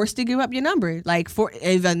feel forced to give up your number, like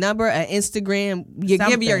if a number, an Instagram, you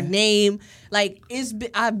give your name, like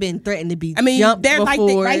I've been threatened to be. I mean, they're before.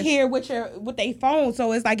 like right here with their phone,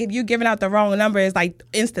 so it's like if you're giving out the wrong number, it's like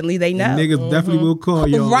instantly they know. Niggas definitely will call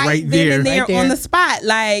y'all right then there. and there right there on the spot,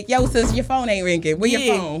 like, yo, sis, your phone ain't ringing. Where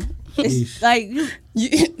your phone? It's like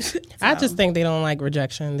I just think they don't like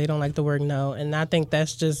rejection. They don't like the word no, and I think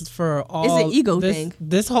that's just for all. It's an ego thing.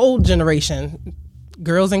 This whole generation,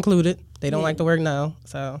 girls included, they don't like the word no.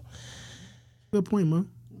 So Good point, man.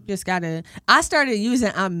 just gotta. I started using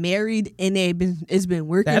 "I'm married" and it's been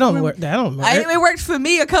working. that don't work. That don't work. It worked for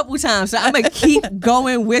me a couple times, so I'm gonna keep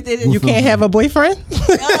going with it. You can't have a boyfriend.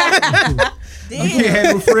 Damn. You can't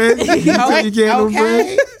have no friends. You can't have no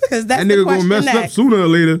friends. Because that's That the nigga gonna question mess up next. sooner or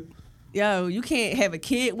later. Yo, you can't have a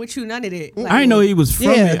kid with you, none of that. Like, I didn't know he was from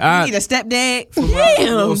Yeah. it. you need a stepdad.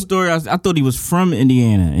 Little Damn. story. I thought he was from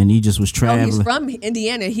Indiana, and he just was No, traveling. he's from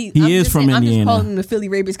Indiana. He is just from I'm just Indiana. calling him the Philly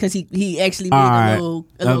Rapists because he actually made All a right. little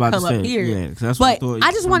I was about to come up say, here. yeah, 'cause that's what I But thought he I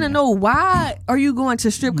was just from want to there. know, why are you going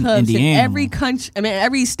to strip clubs in Indiana. every country? I mean,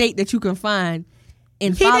 every state that you can find,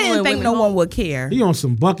 and He following didn't think women no home? one would care. He on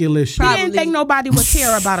some bucket list shit. He didn't think nobody would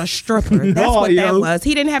care about a stripper. That's No, what that yo. was.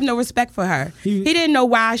 He didn't have no respect for her. He- He didn't know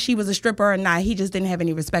why she was a stripper or not. He just didn't have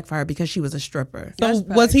any respect for her because she was a stripper. So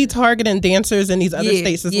was he targeting dancers in these other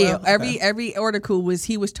states as well? Every article was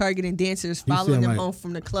he was targeting dancers, following said, them like- home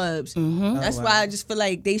from the clubs. That's why I just feel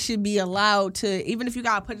like they should be allowed to, even if you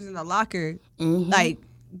gotta put it in a locker, like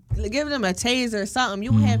give them a taser or something.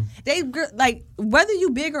 You have like, whether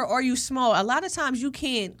you bigger or you small, a lot of times you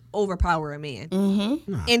can't overpower a man.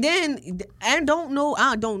 And then I don't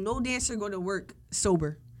know dancer go to work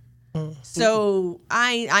sober. So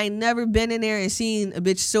I never been in there and seen a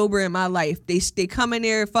bitch sober in my life. They come in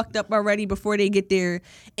there fucked up already before they get there,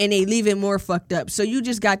 and they leave it more fucked up. So you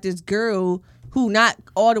just got this girl who not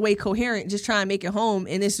all the way coherent, just trying to make it home,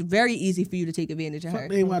 and it's very easy for you to take advantage of her.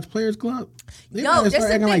 They ain't watch Players Club. They No, gotta that's start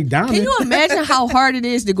the acting thing. like Diamond. Can you imagine how hard it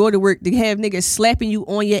is to go to work, to have niggas slapping you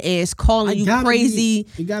on your ass, calling you crazy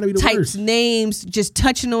It gotta be the types worst. names, just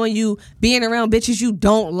touching on you, being around bitches you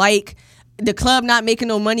don't like. The club not making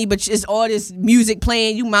no money, but it's all this music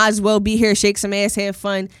playing. You might as well be here, shake some ass, have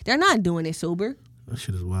fun. They're not doing it sober. That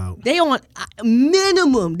shit is wild. They on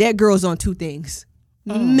minimum. That girl's on two things.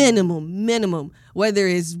 Minimum. Whether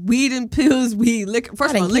it's weed and pills, weed, liquor.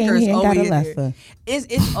 First of all, liquor is always in there.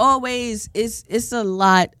 It's always it's a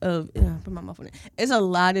lot of put my mouth on it. It's a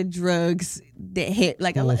lot of drugs that hit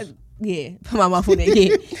like a lot. Yeah, put my mouth on it.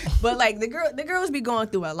 Yeah, but like the girls be going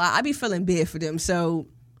through a lot. I be feeling bad for them. So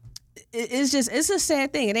it's a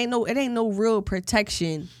sad thing. It ain't no real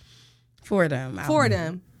protection For them.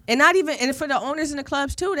 and not even, and for the owners in the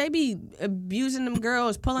clubs too, they be abusing them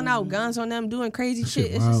girls, pulling out guns on them, doing crazy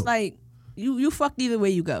shit. It's just like you fucked either way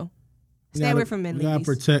you go. Stay away from men. We gotta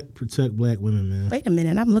ladies. protect black women, man. Wait a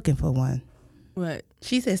minute, I'm looking for one. What?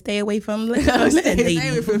 She said stay away from Stay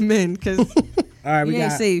away from men because All right, we You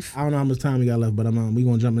ain't got. safe. I don't know how much time we got left, but we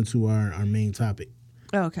gonna jump into our main topic.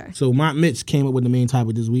 okay. So Mont Mitch came up with the main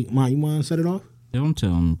topic this week. Mont, you want to set it off? Don't tell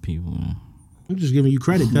them people. Man. I'm just giving you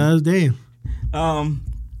credit, cuz damn.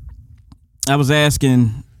 I was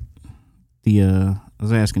asking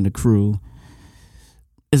the crew.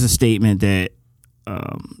 It's a statement that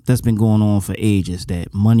that's been going on for ages,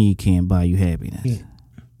 that money can't buy you happiness. Yeah.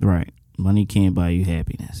 Right. Money can't buy you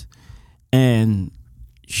happiness. And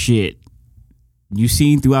shit, you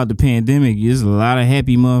seen throughout the pandemic, there's a lot of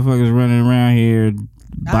happy motherfuckers running around here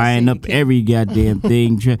buying up every goddamn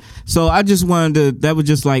thing. So I just wanted to, that was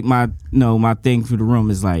just like my thing for the room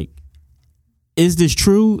is like, is this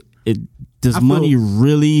true? Is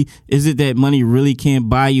it that money really can't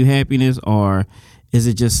buy you happiness, or is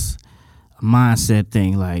it just a mindset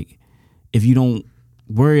thing? Like, if you don't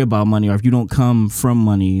worry about money, or if you don't come from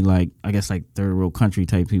money, like, I guess like third world country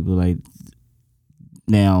type people, like,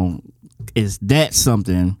 now, is that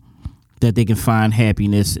something that they can find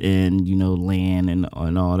happiness in, land and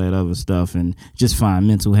all that other stuff, and just find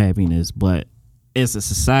mental happiness? But as a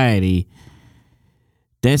society,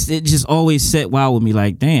 it just always set wild with me.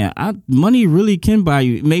 Like, damn, money really can buy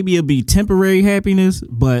you. Maybe it'll be temporary happiness,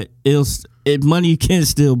 but money can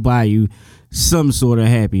still buy you some sort of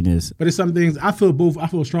happiness. But it's some things I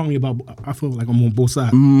feel strongly about. I feel like I'm on both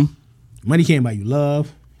sides. Mm-hmm. Money can't buy you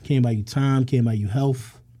love, can't buy you time, can't buy you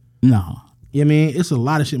health. No. You know what I mean? It's a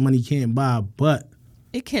lot of shit money can't buy, but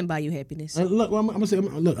It can buy you happiness. look, I'm gonna say,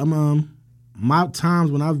 look, my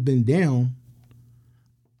times when I've been down,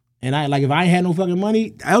 and if I ain't had no fucking money,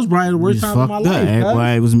 that was probably the worst time of my life.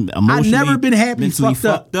 Everybody was emotionally, I've never been happy mentally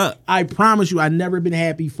fucked up. up. I promise you, I've never been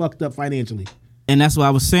happy fucked up financially. And that's what I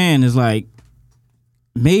was saying is like,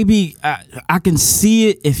 maybe I can see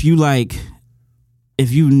it if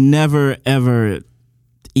you never ever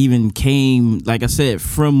even came, like I said,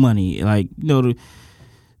 from money. Like, you know,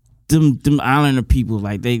 them islander people,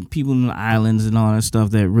 like people in the islands and all that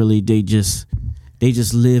stuff that really they just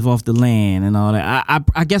live off the land and all that.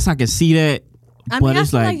 I guess I can see that. I but mean, I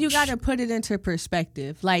it's feel like, like you got to put it into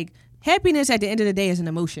perspective. Like, happiness at the end of the day is an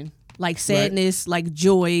emotion. Like sadness, like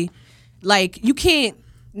joy. Like, you can't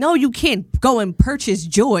go and purchase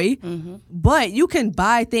joy, but you can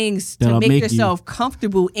buy things to That'll make make yourself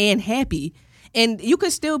comfortable and happy. And you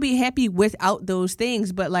can still be happy without those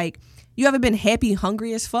things, but like, you ever been happy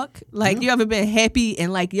hungry as fuck? Like, you ever been happy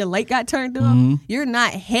and like your light got turned on? You're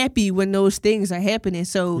not happy when those things are happening.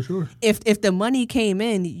 So if the money came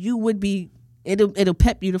in, you would be, it'll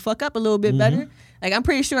pep you to fuck up a little bit better. Like, I'm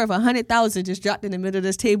pretty sure if 100,000 just dropped in the middle of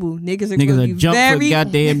this table, niggas are gonna be jump very for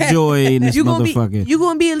goddamn joy in this motherfucker. You're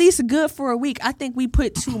gonna be at least good for a week. I think we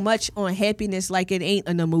put too much on happiness, like it ain't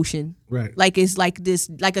an emotion. Right. Like it's like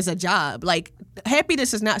this, like it's a job. Like,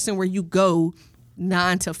 happiness is not somewhere you go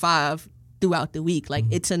 9 to 5 throughout the week. Like,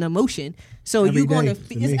 it's an emotion. So Every you're gonna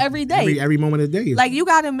day, it's every day. Every moment of the day. Like, you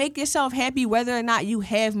gotta make yourself happy whether or not you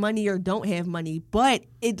have money or don't have money. But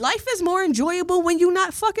life is more enjoyable when you're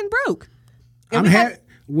not fucking broke. And I'm happy.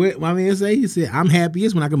 He said, I'm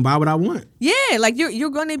happiest when I can buy what I want. Yeah, like you're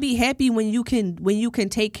gonna be happy when you can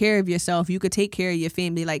take care of yourself. You could take care of your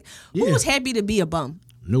family. Like, who's happy to be a bum?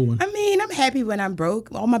 No one. I mean, I'm happy when I'm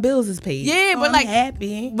broke. All my bills is paid. Yeah, but I'm like,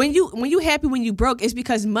 happy. when you happy when you broke, it's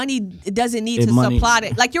because money doesn't need to money. supply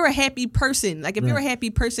it. Like, you're a happy person. Like, if you're a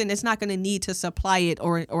happy person, it's not gonna need to supply it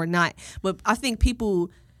or not. But I think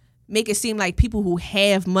people make it seem like people who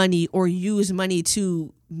have money or use money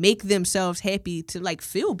to make themselves happy to like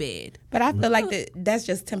feel bad. But I feel like that's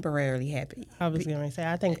just temporarily happy. I was going to say,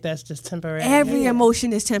 I think that's just temporary. Every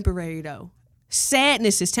emotion is temporary though.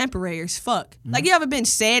 Sadness is temporary as fuck. Like, you ever been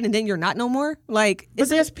sad and then you're not no more? Like, But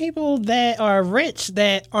there's people that are rich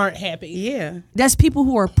that aren't happy. Yeah. that's people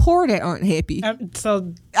who are poor that aren't happy.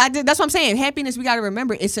 So That's what I'm saying. Happiness, we got to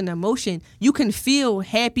remember, it's an emotion. You can feel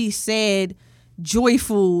happy, sad,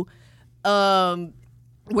 joyful,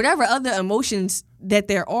 whatever other emotions that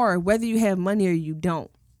there are, whether you have money or you don't.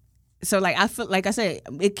 So, like, I feel like I said,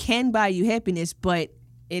 it can buy you happiness, but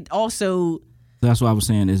it also, That's what I was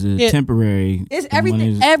saying. Is it temporary? it's The money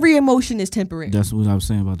everything. is- Every emotion is temporary. That's what I was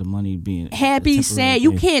saying about the money being Happy, a temporary sad.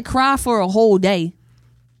 You thing. can't cry for a whole day.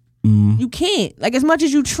 You can't. Like, as much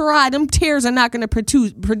as you try, them tears are not going to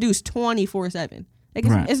produce 24/7. Like,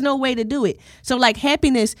 it's no way to do it. So, like,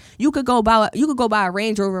 happiness, you could go buy a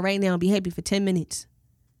Range Rover right now and be happy for 10 minutes.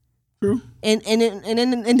 True. And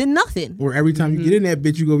then nothing. Or every time you get in that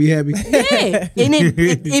bitch, you gonna be happy. Yeah. And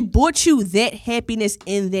it brought you that happiness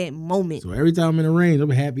in that moment. So every time I'm in the range, I'm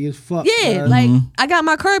happy as fuck. Yeah, like, I got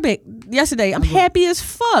my car back yesterday. I'm happy as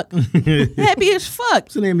fuck. Happy as fuck.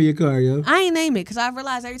 What's the name of your car, yo? I ain't name it because I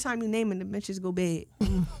realized every time you name it, the bitches go bad.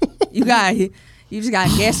 You just got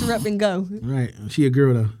to gas her up and go. Right. She a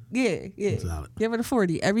girl though. Yeah. Solid. Give her the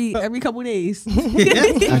 40 every couple days.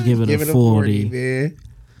 I give it a 40. man.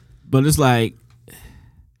 But it's like,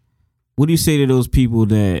 what do you say to those people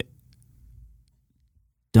that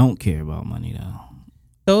don't care about money though?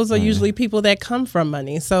 those are usually people that come from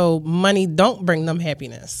money. So money don't bring them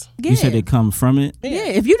happiness. You said they come from it? Yeah,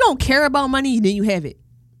 if you don't care about money, then you have it.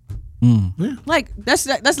 Like that's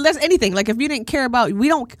anything. Like if you didn't care about, we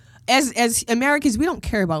don't as Americans, we don't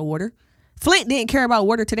care about water. Flint didn't care about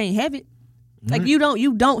water till they didn't have it. Like you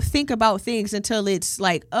don't think about things until it's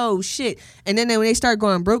like, oh shit, and then when they start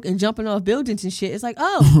going broke and jumping off buildings and shit, it's like,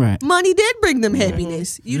 oh, money did bring them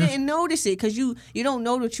happiness. You didn't notice it because you don't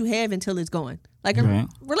know what you have until it's gone. Like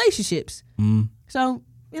relationships. So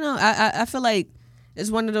I feel like it's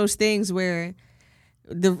one of those things where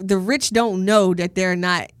the rich don't know that they're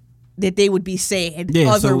not, that they would be sad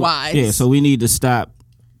otherwise. So we need to stop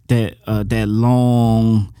that that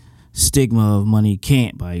long stigma of money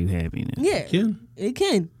can't buy you happiness. Yeah, it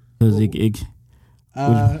can. Because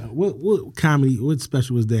what comedy? What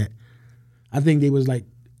special was that? I think they was like,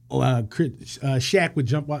 Shaq would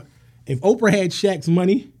jump out. If Oprah had Shaq's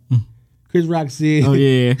money, Chris Rock said, "Oh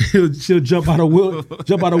yeah, she'll jump out a window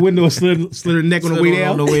and slit her neck on the way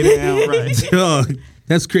down." On the way down, right? Dog,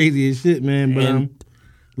 that's crazy as shit, man.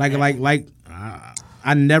 But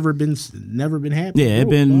I never been happy. Yeah, it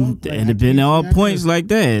been all points like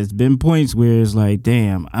that. It's been points where it's like,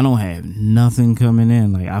 damn, I don't have nothing coming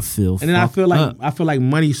in. Like I feel, and then I feel like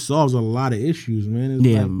money solves a lot of issues, man.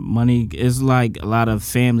 It's money is like a lot of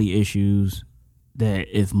family issues that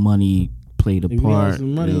if money played a If we had part.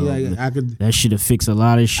 some money, like I could that should have fixed a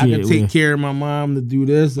lot of I shit. could take care of my mom to do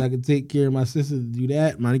this. I could take care of my sister to do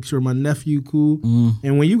that. Make sure my nephew cool.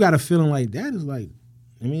 And when you got a feeling like that, it's like,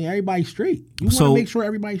 I mean, everybody's straight. You want to make sure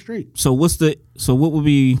everybody's straight. So what would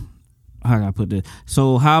be, how can I put this?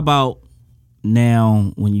 So how about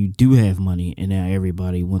now when you do have money and now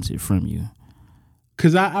everybody wants it from you?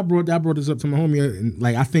 Because I brought this up to my homie, and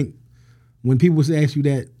like I think when people ask you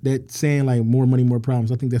that saying like more money, more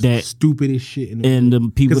problems, I think that's the stupidest shit in the world. And the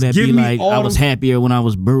people that be like, I was happier when I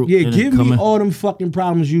was broke. Yeah, give me all them fucking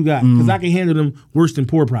problems you got, because I can handle them worse than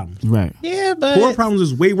poor problems. Right. Yeah, but poor problems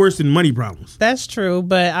is way worse than money problems. That's true,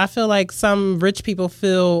 but I feel like some rich people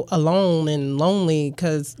feel alone and lonely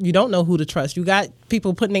because you don't know who to trust. You got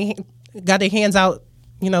people got their hands out,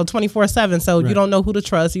 24/7, so you don't know who to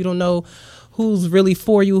trust. You don't know who's really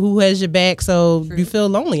for you, who has your back, so you feel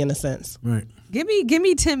lonely in a sense. Right. Give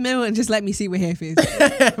me 10 mil and just let me see what happens.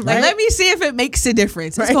 Like, let me see if it makes a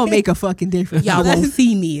difference. It's gonna make a fucking difference. Y'all won't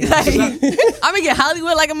see me. Like, I'm gonna get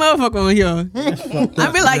Hollywood like a motherfucker on here.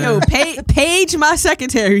 I'll be like, yo, page my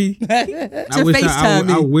secretary to FaceTime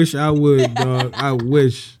me. I wish I would, dog. I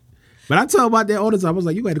wish. But I tell about that all the time. I was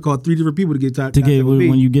like, you got to call 3 different people to get time. To get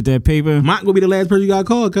when you get that paper. Mike gonna be the last person you got to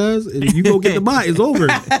call, cuz if you go get the bot, it's over.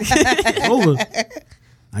 It's over.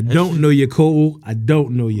 I don't know you, Cole. I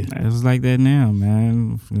don't know you. It's like that now,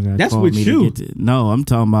 man. That's with you. No, I'm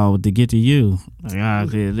talking about to get to you.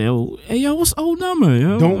 Like, hey, yo, what's old number?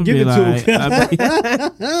 Yo? Don't give it like, to him.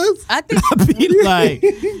 I think I be like,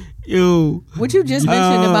 yo. What you just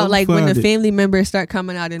mentioned about like when the family members start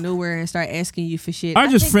coming out of nowhere and start asking you for shit.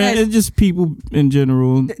 It's just people in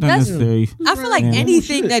general, not necessarily. I feel like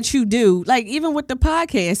anything that you do, like even with the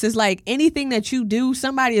podcast, it's like anything that you do,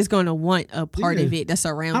 somebody is going to want a part of it that's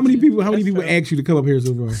around. How many people ask you to come up here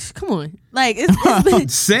so far? Come on, like it's been,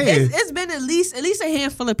 saying. It's been at least a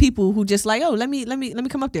handful of people who just like, oh, let me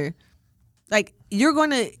come up there. Like you're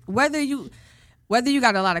gonna whether you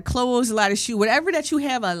got a lot of clothes, a lot of shoes, whatever that you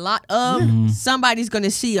have a lot of, somebody's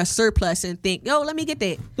gonna see a surplus and think, yo, let me get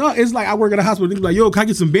that. No, it's like I work at a hospital. They're like, yo, can I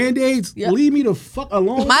get some Band-Aids? Yep. Leave me the fuck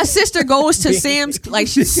alone. My sister goes to Sam's, like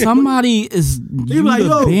somebody is you like,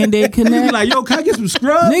 yo, Band-Aid connect. Be like, yo, can I get some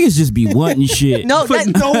scrubs? Niggas just be wanting shit. No, for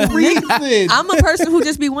no reason. I'm a person who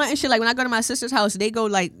just be wanting shit. Like when I go to my sister's house, they go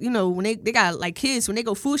like, when they got like kids, when they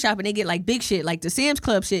go food shopping, they get like big shit, like the Sam's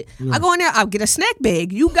Club shit. I go in there, I'll get a snack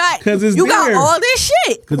bag. You got all this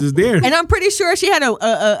shit. It's there. And I'm pretty sure she had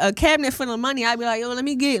a cabinet full of money. I'd be like, yo, let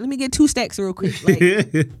me get 2 stacks real quick.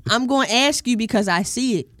 Like, I'm going to ask you because I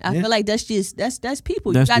see it. I feel like that's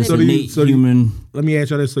people. That's just human. Let me ask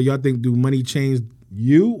y'all this. So y'all think, do money change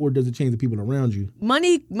you or does it change the people around you?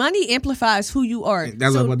 Money amplifies who you are.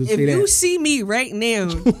 That's what I was about to say. If you see me right now,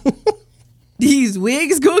 these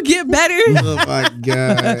wigs gonna get better. Oh my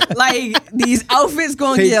God. Like these outfits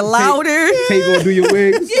gonna get louder. Tay gonna do your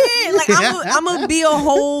wigs. Yeah, like I'm gonna be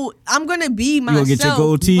I'm gonna be myself. You gonna get your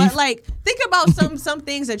gold teeth? But like think about some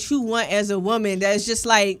things that you want as a woman that's just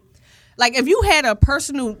like if you had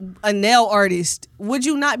a nail artist, would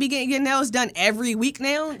you not be getting your nails done every week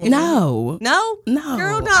now? No. No? No.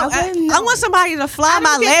 Girl, no. I want somebody to fly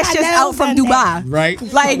my lashes out from Dubai. Right.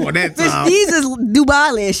 Like, these is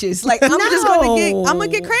Dubai lashes. Like, I'm gonna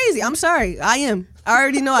get crazy. I'm sorry. I am. I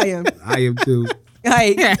already know I am. I am too.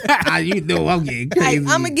 Like, you know I'm getting crazy.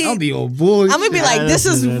 I'm gonna be on bullshit. I'm gonna be like, this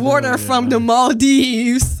is water from the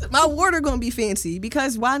Maldives. My water gonna be fancy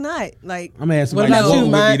because why not? Like, I'm gonna ask somebody to walk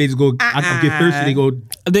with me. They just go. I get thirsty.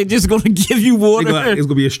 They just gonna give you water. It's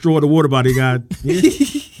gonna be a straw to water body, God. Yeah.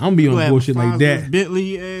 I'm gonna be on bullshit like that.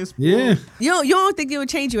 Bentley ass. Yeah. You don't think it would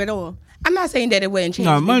change you at all? I'm not saying that it wouldn't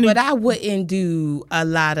change me, but I wouldn't do a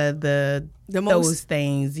lot of those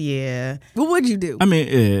things. Yeah. What would you do? I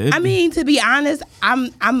mean, to be honest,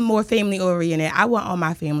 I'm more family oriented. I want all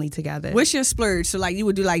my family together. What's your splurge? So like you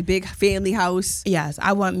would do like big family house? Yes,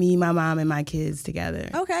 I want me, my mom, and my kids together.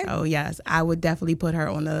 Okay. Oh yes, I would definitely put her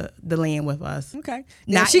on the land with us. Okay.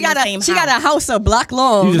 Now she got a house a block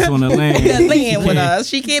long. You just want to land. land with us.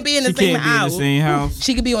 She can't be in the same house. Be in the same house.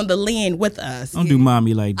 She could be on the land with us. Don't do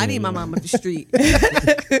mommy like that. I need my mom up the street.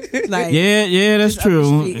 Like, yeah, that's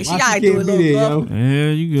true. She gotta do a little golf. Yeah,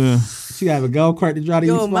 you good. She have a golf cart to drive to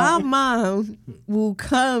Yo, my mom will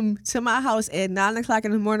come to my house at 9:00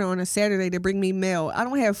 in the morning on a Saturday to bring me mail. I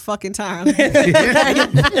don't have fucking time.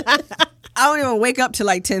 I don't even wake up till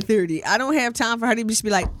like 10:30. I don't have time for her to just be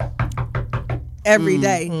like every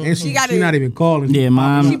day. And she not even calling. Yeah,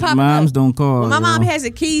 moms don't call. When my mom has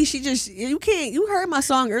a key, she just you heard my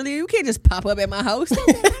song earlier. You can't just pop up at my house.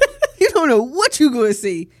 You don't know what you gonna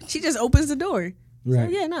see. She just opens the door. Right.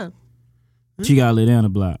 So yeah, no. She gotta lay down the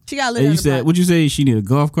block. She gotta live And on you the said, block. what'd you say? She need a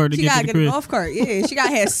golf cart to She get gotta to the get a crib? golf cart. Yeah, she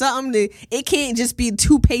gotta have something to. It can't just be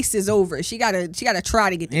 2 paces over. She gotta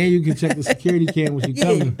try to get there. And you can check the security cam when she Yeah.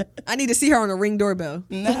 coming. I need to see her on a Ring doorbell.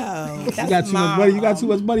 No, You got too much money. You got too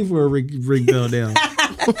much money for a ring bell down.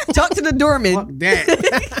 Talk to the doorman. Fuck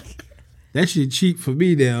that. That shit cheap for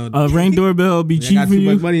me now. A Ring doorbell be I cheap got for too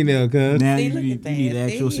much you. money now, cuz. Now See, you look need at an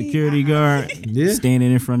that. actual See? security guard Yeah.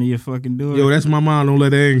 standing in front of your fucking door. Yo, that's my mom. Don't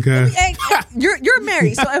let her in, cuz. Hey, you're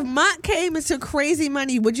married, so if Mont came into crazy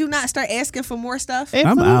money, would you not start asking for more stuff?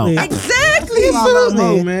 I'm Absolutely. out. Exactly.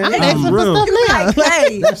 Oh, man. I'm That's asking for real. stuff now. Like,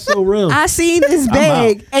 hey, That's so real. I seen this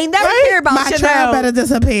bag. Ain't never hear about My child better Chanel.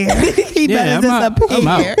 disappear. He Yeah, better I'm out. disappear. I'm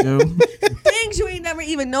out, yo. Things you ain't never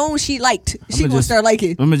even known she liked. She I'ma gonna just- start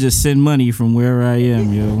liking. I'm gonna just send money from wherever I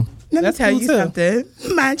am, yo. Let me That's tell cool you too. something.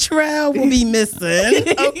 Montreal will be missing.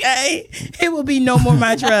 Okay, it will be no more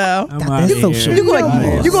Montreal. I'm out is so here. shit. You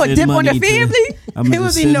gonna Send dip on the money to- family? I'm It gonna would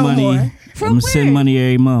just be send no money. more. I'm From gonna send where? money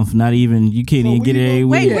every month. Not even you can't even get it every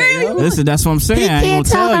Wait, week. where are you? Listen, that's what I'm saying. I ain't can't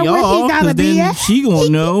gonna tell her tell where he y'all gotta because be then at. she gonna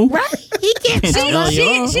know. Right? He can't Can't tell tell us.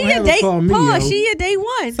 y'all. She Don't a have day. to call me, Paul, yo. she a day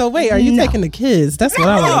one. So wait, are you taking the kids? That's what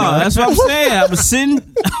I Oh, want to know. that's what I'm saying.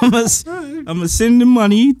 I'm gonna send the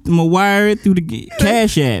money. I'm gonna wire it through the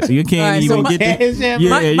Cash App. You can't Alright, so even my- get the. Cash App, Yeah,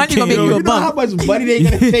 money you gonna can't make you Yo, a you know how buck. much money they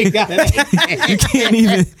gonna take out of that? You can't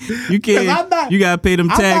even. You I'm can't. not- You gotta pay them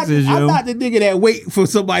taxes, I'm yo. not the nigga that wait for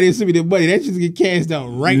somebody to send me the money. That just get cashed out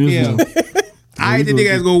right Yeah. now. I ain't the nigga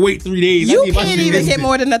that's gonna wait 3 days. I You need my can't shit even get yesterday.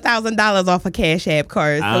 more than $1,000 off a Cash App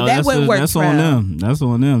card, so Oh, that wouldn't work. That's for on her. them. That's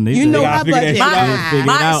on them. They You know gotta how figure that budget. shit out. Figure it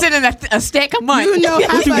Mine out. sending a stack of money. You know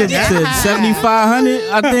how What you budget. get said 7,500?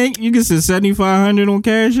 I think you can send 7,500 on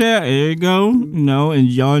Cash App. There you go. You know, and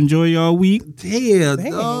y'all enjoy y'all week. Damn,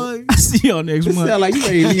 dog. I see y'all next This month. sound like you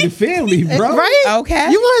ready to leave the family, bro. Right? Okay.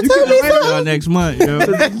 You want to tell me See something? y'all next month, yo.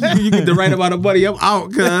 You get the right amount of money, I'm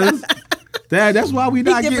out, cuz. That's why we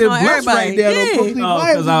not dipping getting on blessed right everybody. now. Yeah. Don't post Oh,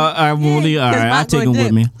 because I won't leave. All right, I'll take them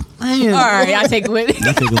with me. All right, I take it with me.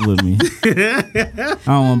 I'll take them with me. I don't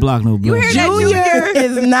want to block no blood. hear that?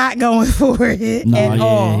 Junior is not going for it No, at yeah,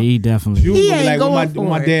 all. he definitely. You He gonna be ain't like, going where for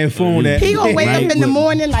my it. dad phone at? He gonna wake Right up in the with-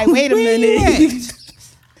 morning like, wait a minute.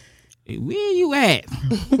 Hey, where you at?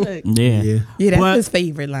 Yeah. Yeah. Yeah, that's But- his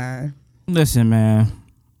favorite line. Listen, man.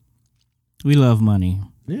 We love money.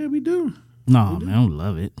 Yeah, we do. No, man, I don't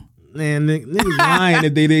love it. Man, niggas lying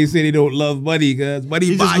if they say they don't love money, cuz. Money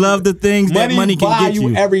You buy just love the things that money can buy get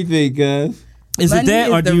you. everything, cuz. Is it Money that,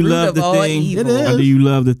 is or the do you root love of the all things, evil. or do you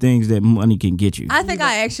love the things that money can get you? I think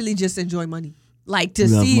I actually just enjoy money. Like to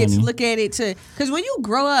Love see it, to money. look at it, to because when you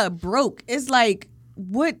grow up broke, it's like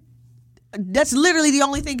what? That's literally the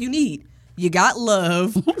only thing you need. You got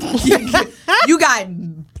love. you got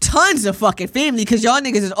tons of fucking family because y'all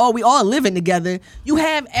niggas is we all living together. You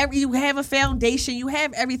have a foundation. You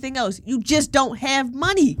have everything else. You just don't have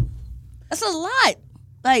money. That's a lot.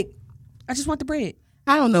 Like I just want the bread.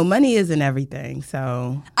 I don't know. Money isn't everything.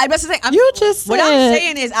 So I best say You just what said I'm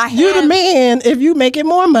saying is I have you the man if you making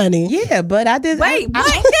more money. yeah, but I did. Wait, I,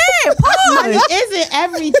 what? Yeah, money pause. isn't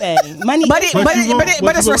everything. Money, But it- isn't but it- everything. but it-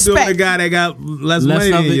 What it's you gonna do with respect. the guy that got less Less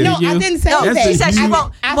money of than it you. no, you. I didn't say No, that. she said she you-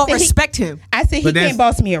 won't said he- respect him. I said he But that's- can't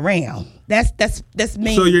boss me around. That's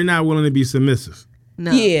me. So you're not willing to be submissive.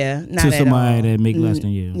 No. yeah, not To at somebody all. that make less than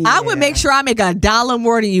you. I would make sure I make $1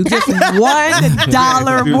 more than you, just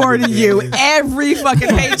 $1 more than you every fucking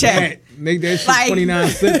paycheck. Make that shit Like, 29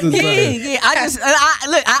 cents or something. Yeah. I just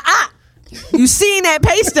look. You seen that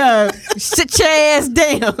pay stub? Sit your ass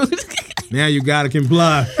down. Now you gotta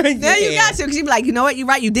comply. Now you got to, because you be like, you know what? You're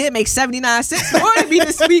right. You did make 79 cents more than me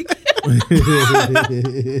this week.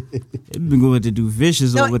 They've been going to do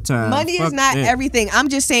vicious No, overtime. money is Fuck not that. everything. I'm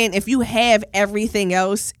just saying, if you have everything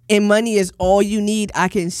else and money is all you need, I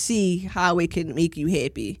can see how it can make you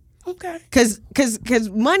happy. Okay. Cause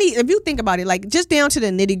money, if you think about it, like just down to the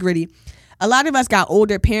nitty gritty, a lot of us got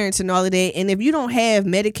older parents and all of that. And if you don't have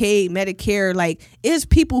Medicaid, Medicare, like it's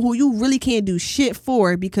people who you really can't do shit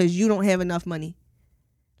for because you don't have enough money.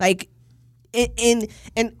 Like, and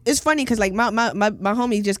it's funny because like my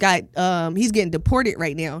homie just got he's getting deported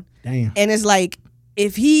right now. Damn. And it's like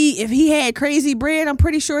if he had crazy bread, I'm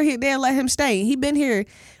pretty sure they'll let him stay. He been here.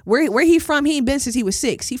 Where he from? He ain't been since he was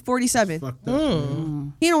 6. He's 47. Fucked up.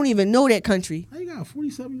 He don't even know that country. How you got a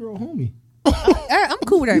 47-year-old homie? I'm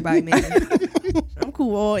cool with everybody, man. I'm cool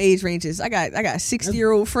with all age ranges. I got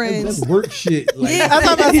 60-year-old friends. That's work shit. Like, Yeah. I was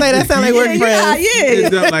about to say that sound like work friends.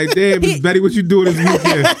 It's up like, damn, Miss Betty, what you doing this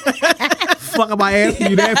weekend? Fuck am I asking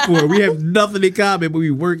you that for? We have nothing in common, but we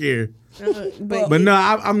work here. But no,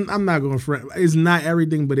 I'm not going to front. It's not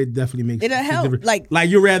everything, but it definitely makes It'll a help. difference. Like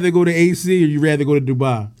you rather go to AC or you rather go to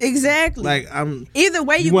Dubai? Exactly. Like either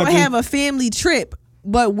way, you gonna have a family trip.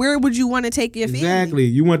 But where would you want to take your family? Exactly.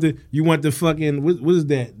 You want the fucking what is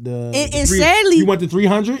that? And sadly, you want the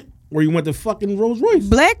 300 or you want the fucking Rolls Royce?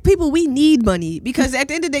 Black people, we need money because at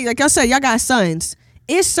the end of the day, like y'all said, y'all got sons.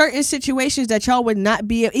 It's certain situations that y'all would not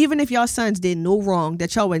be, even if y'all sons did no wrong,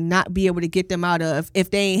 that y'all would not be able to get them out of if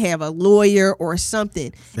they ain't have a lawyer or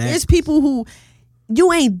something. It's people who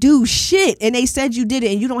you ain't do shit and they said you did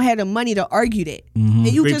it and you don't have the money to argue that. And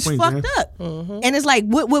you Great just point, fucked up. And it's like,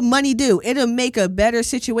 what would money do? It'll make a better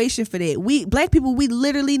situation for that. We black people, we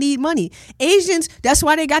literally need money. Asians, that's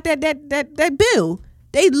why they got that bill.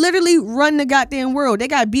 They literally run the goddamn world. They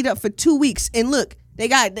got beat up for 2 weeks. And look, they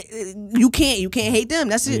got you can't hate them.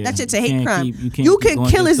 That's it. That's it's a hate crime. You can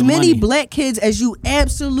kill as many black kids as you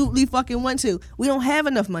absolutely fucking want to. We don't have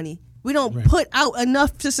enough money. We don't put out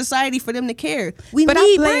enough to society for them to care. We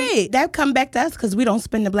need bread. That come back to us because we don't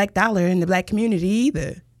spend the black dollar in the black community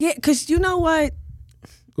either. Yeah, because you know what?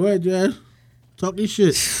 Go ahead, Jazz. Talk this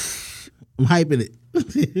shit. I'm hyping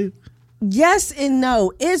it. Yes and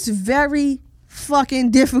no. It's very fucking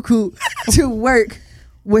difficult to work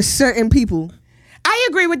with certain people. I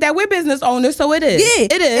agree with that. We're business owners, so it is. Yeah,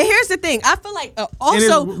 it is. And here's the thing. I feel like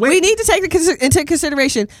also we need to take into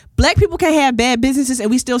consideration black people can have bad businesses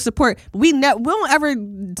and we still support. But we won't ever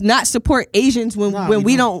not support Asians when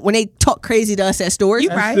they talk crazy to us at stores.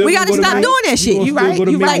 You right. We gotta stop doing that shit. You right.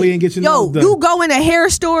 You right. Yo, you go in a hair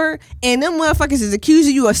store and them motherfuckers is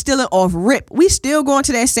accusing you of stealing off rip. We still going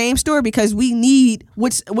to that same store because we need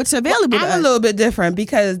what's available. I'm a little bit different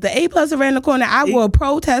because the A+ around the corner, I will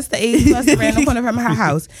protest the A+ around the corner from her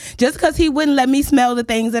house just because he wouldn't let me smell the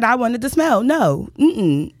things that I wanted to smell. No.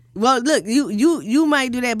 Well, look, you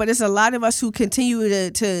might do that, but it's a lot of us who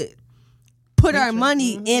continue to put our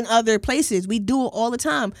money in other places. We do it all the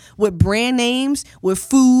time with brand names, with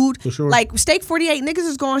food. For sure. Like Steak 48, niggas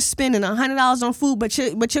is going spending $100 on food, but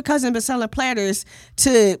your cousin been selling platters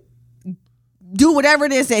to do whatever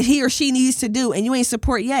it is that he or she needs to do, and you ain't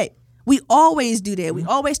support yet. We always do that. We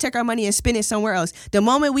always take our money and spend it somewhere else. The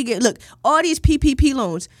moment we get, look, all these PPP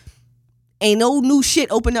loans, ain't no new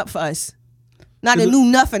shit open up for us. Not a new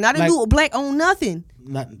nothing. Not a new black owned nothing.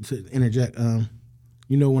 Not to interject.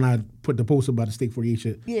 You know when I put the post about the Steak 48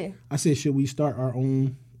 shit? Yeah. I said, should we start our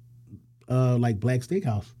own black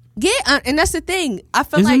steakhouse? Yeah, and that's the thing. I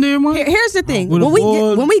feel Isn't like there one? Here's the thing: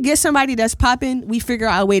 when we get somebody that's popping, we figure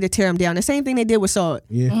out a way to tear them down. The same thing they did with Saw.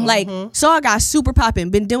 Yeah, like Saw got super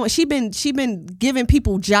popping. She been giving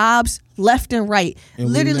people jobs left and right, and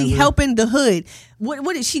literally helping the hood.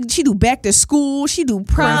 What did she do? Back to school. She do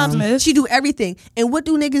proms. She do everything. And what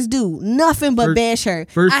do niggas do? Nothing but bash her.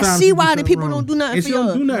 I see why the people don't do nothing for you.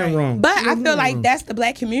 Don't do nothing wrong. But I feel like that's the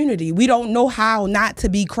black community. We don't know how not to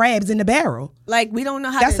be crabs in the barrel. Like we don't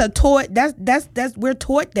know how. That's a taught. That's we're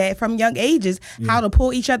taught that from young ages how to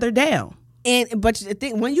pull each other down. But the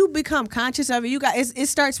thing, when you become conscious of it, it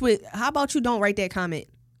starts with how about you don't write that comment.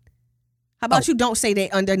 How about you don't say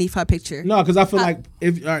that underneath her picture? No, because I feel like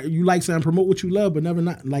if you like something, promote what you love, but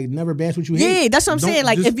never bash what you hate. Yeah, that's what I'm saying.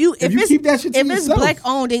 Like if you keep that shit to yourself. It's black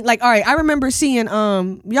owned, like all right. I remember seeing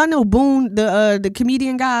y'all know Boone, the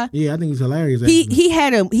comedian guy. Yeah, I think he's hilarious. He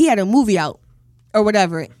had a movie out or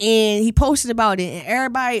whatever, and he posted about it, and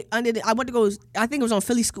everybody I went to go. I think it was on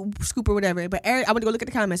Philly Scoop or whatever. But I went to go look at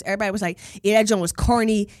the comments. Everybody was like, "Yeah, that joint was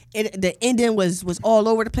corny. The ending was all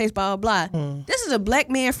over the place." Blah blah blah. This is a black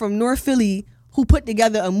man from North Philly who put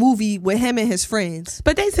together a movie with him and his friends.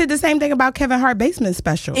 But they said the same thing about Kevin Hart Basement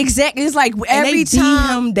Special. Exactly. It's like every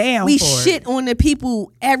time down we shit on the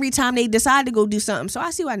people every time they decide to go do something. So I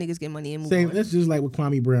see why niggas get money and move on. That's just like with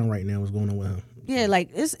Kwame Brown right now. What's going on with him? Yeah, like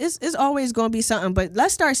it's always gonna be something. But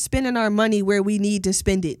let's start spending our money where we need to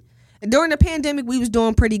spend it. During the pandemic, we was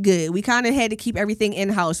doing pretty good. We kind of had to keep everything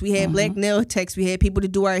in-house. We had black nail techs. We had people to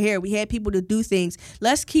do our hair. We had people to do things.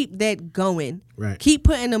 Let's keep that going. Right. Keep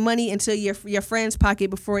putting the money into your friend's pocket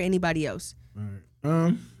before anybody else. All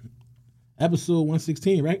right. Episode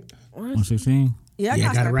 116, right? 116. Yeah, I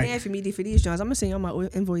gotta start paying for these Johns. I'm gonna send y'all my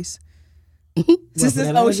invoice. Since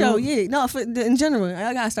this old show, yeah. No, in general,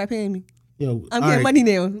 I gotta start paying me. Yo, I'm getting money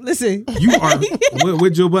now. Listen. You are.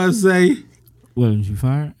 What Joe Buzz say? What, did you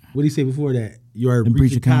fired? What did he say before that? You are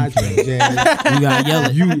breaching contract. You gotta yell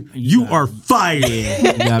it. You are fired.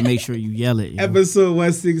 You gotta make sure you yell it. Yo. Episode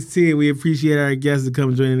 116. We appreciate our guests to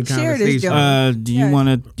come join in the conversation. Share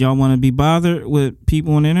this, y'all wanna be bothered with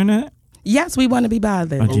people on the internet? Yes, we want to be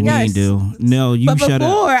bothered. Oh, Janine Yes. do. No, you But shut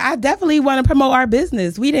before, up. I definitely want to promote our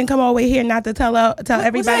business. We didn't come all the way here not to tell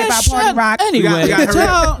everybody about Party Rock. Anyway, We gotta hurry up.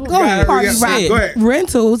 tell- We go gotta ahead. hurry Party up. Rock Go ahead.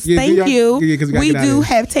 Rentals. Yeah, Thank you. yeah, 'cause we gotta We get out of do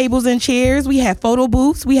here. have tables and chairs. We have photo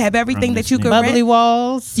booths. We have everything that you can Bubbly rent.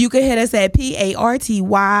 walls. You can hit us at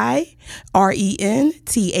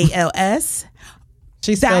PARTYRENTALS.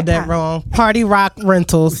 She spelled that wrong. Party Rock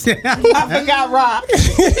Rentals. I forgot Rock.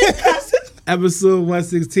 Episode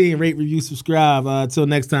 116. Rate, review, subscribe. Until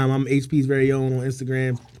next time, I'm HP's very own on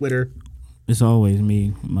Instagram, Twitter. It's always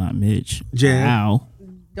me, my Mitch. Jan. Ow.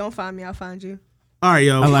 Don't find me, I'll find you. All right,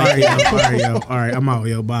 yo. I like All right, yo. All right, I'm out,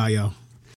 yo. Bye, yo.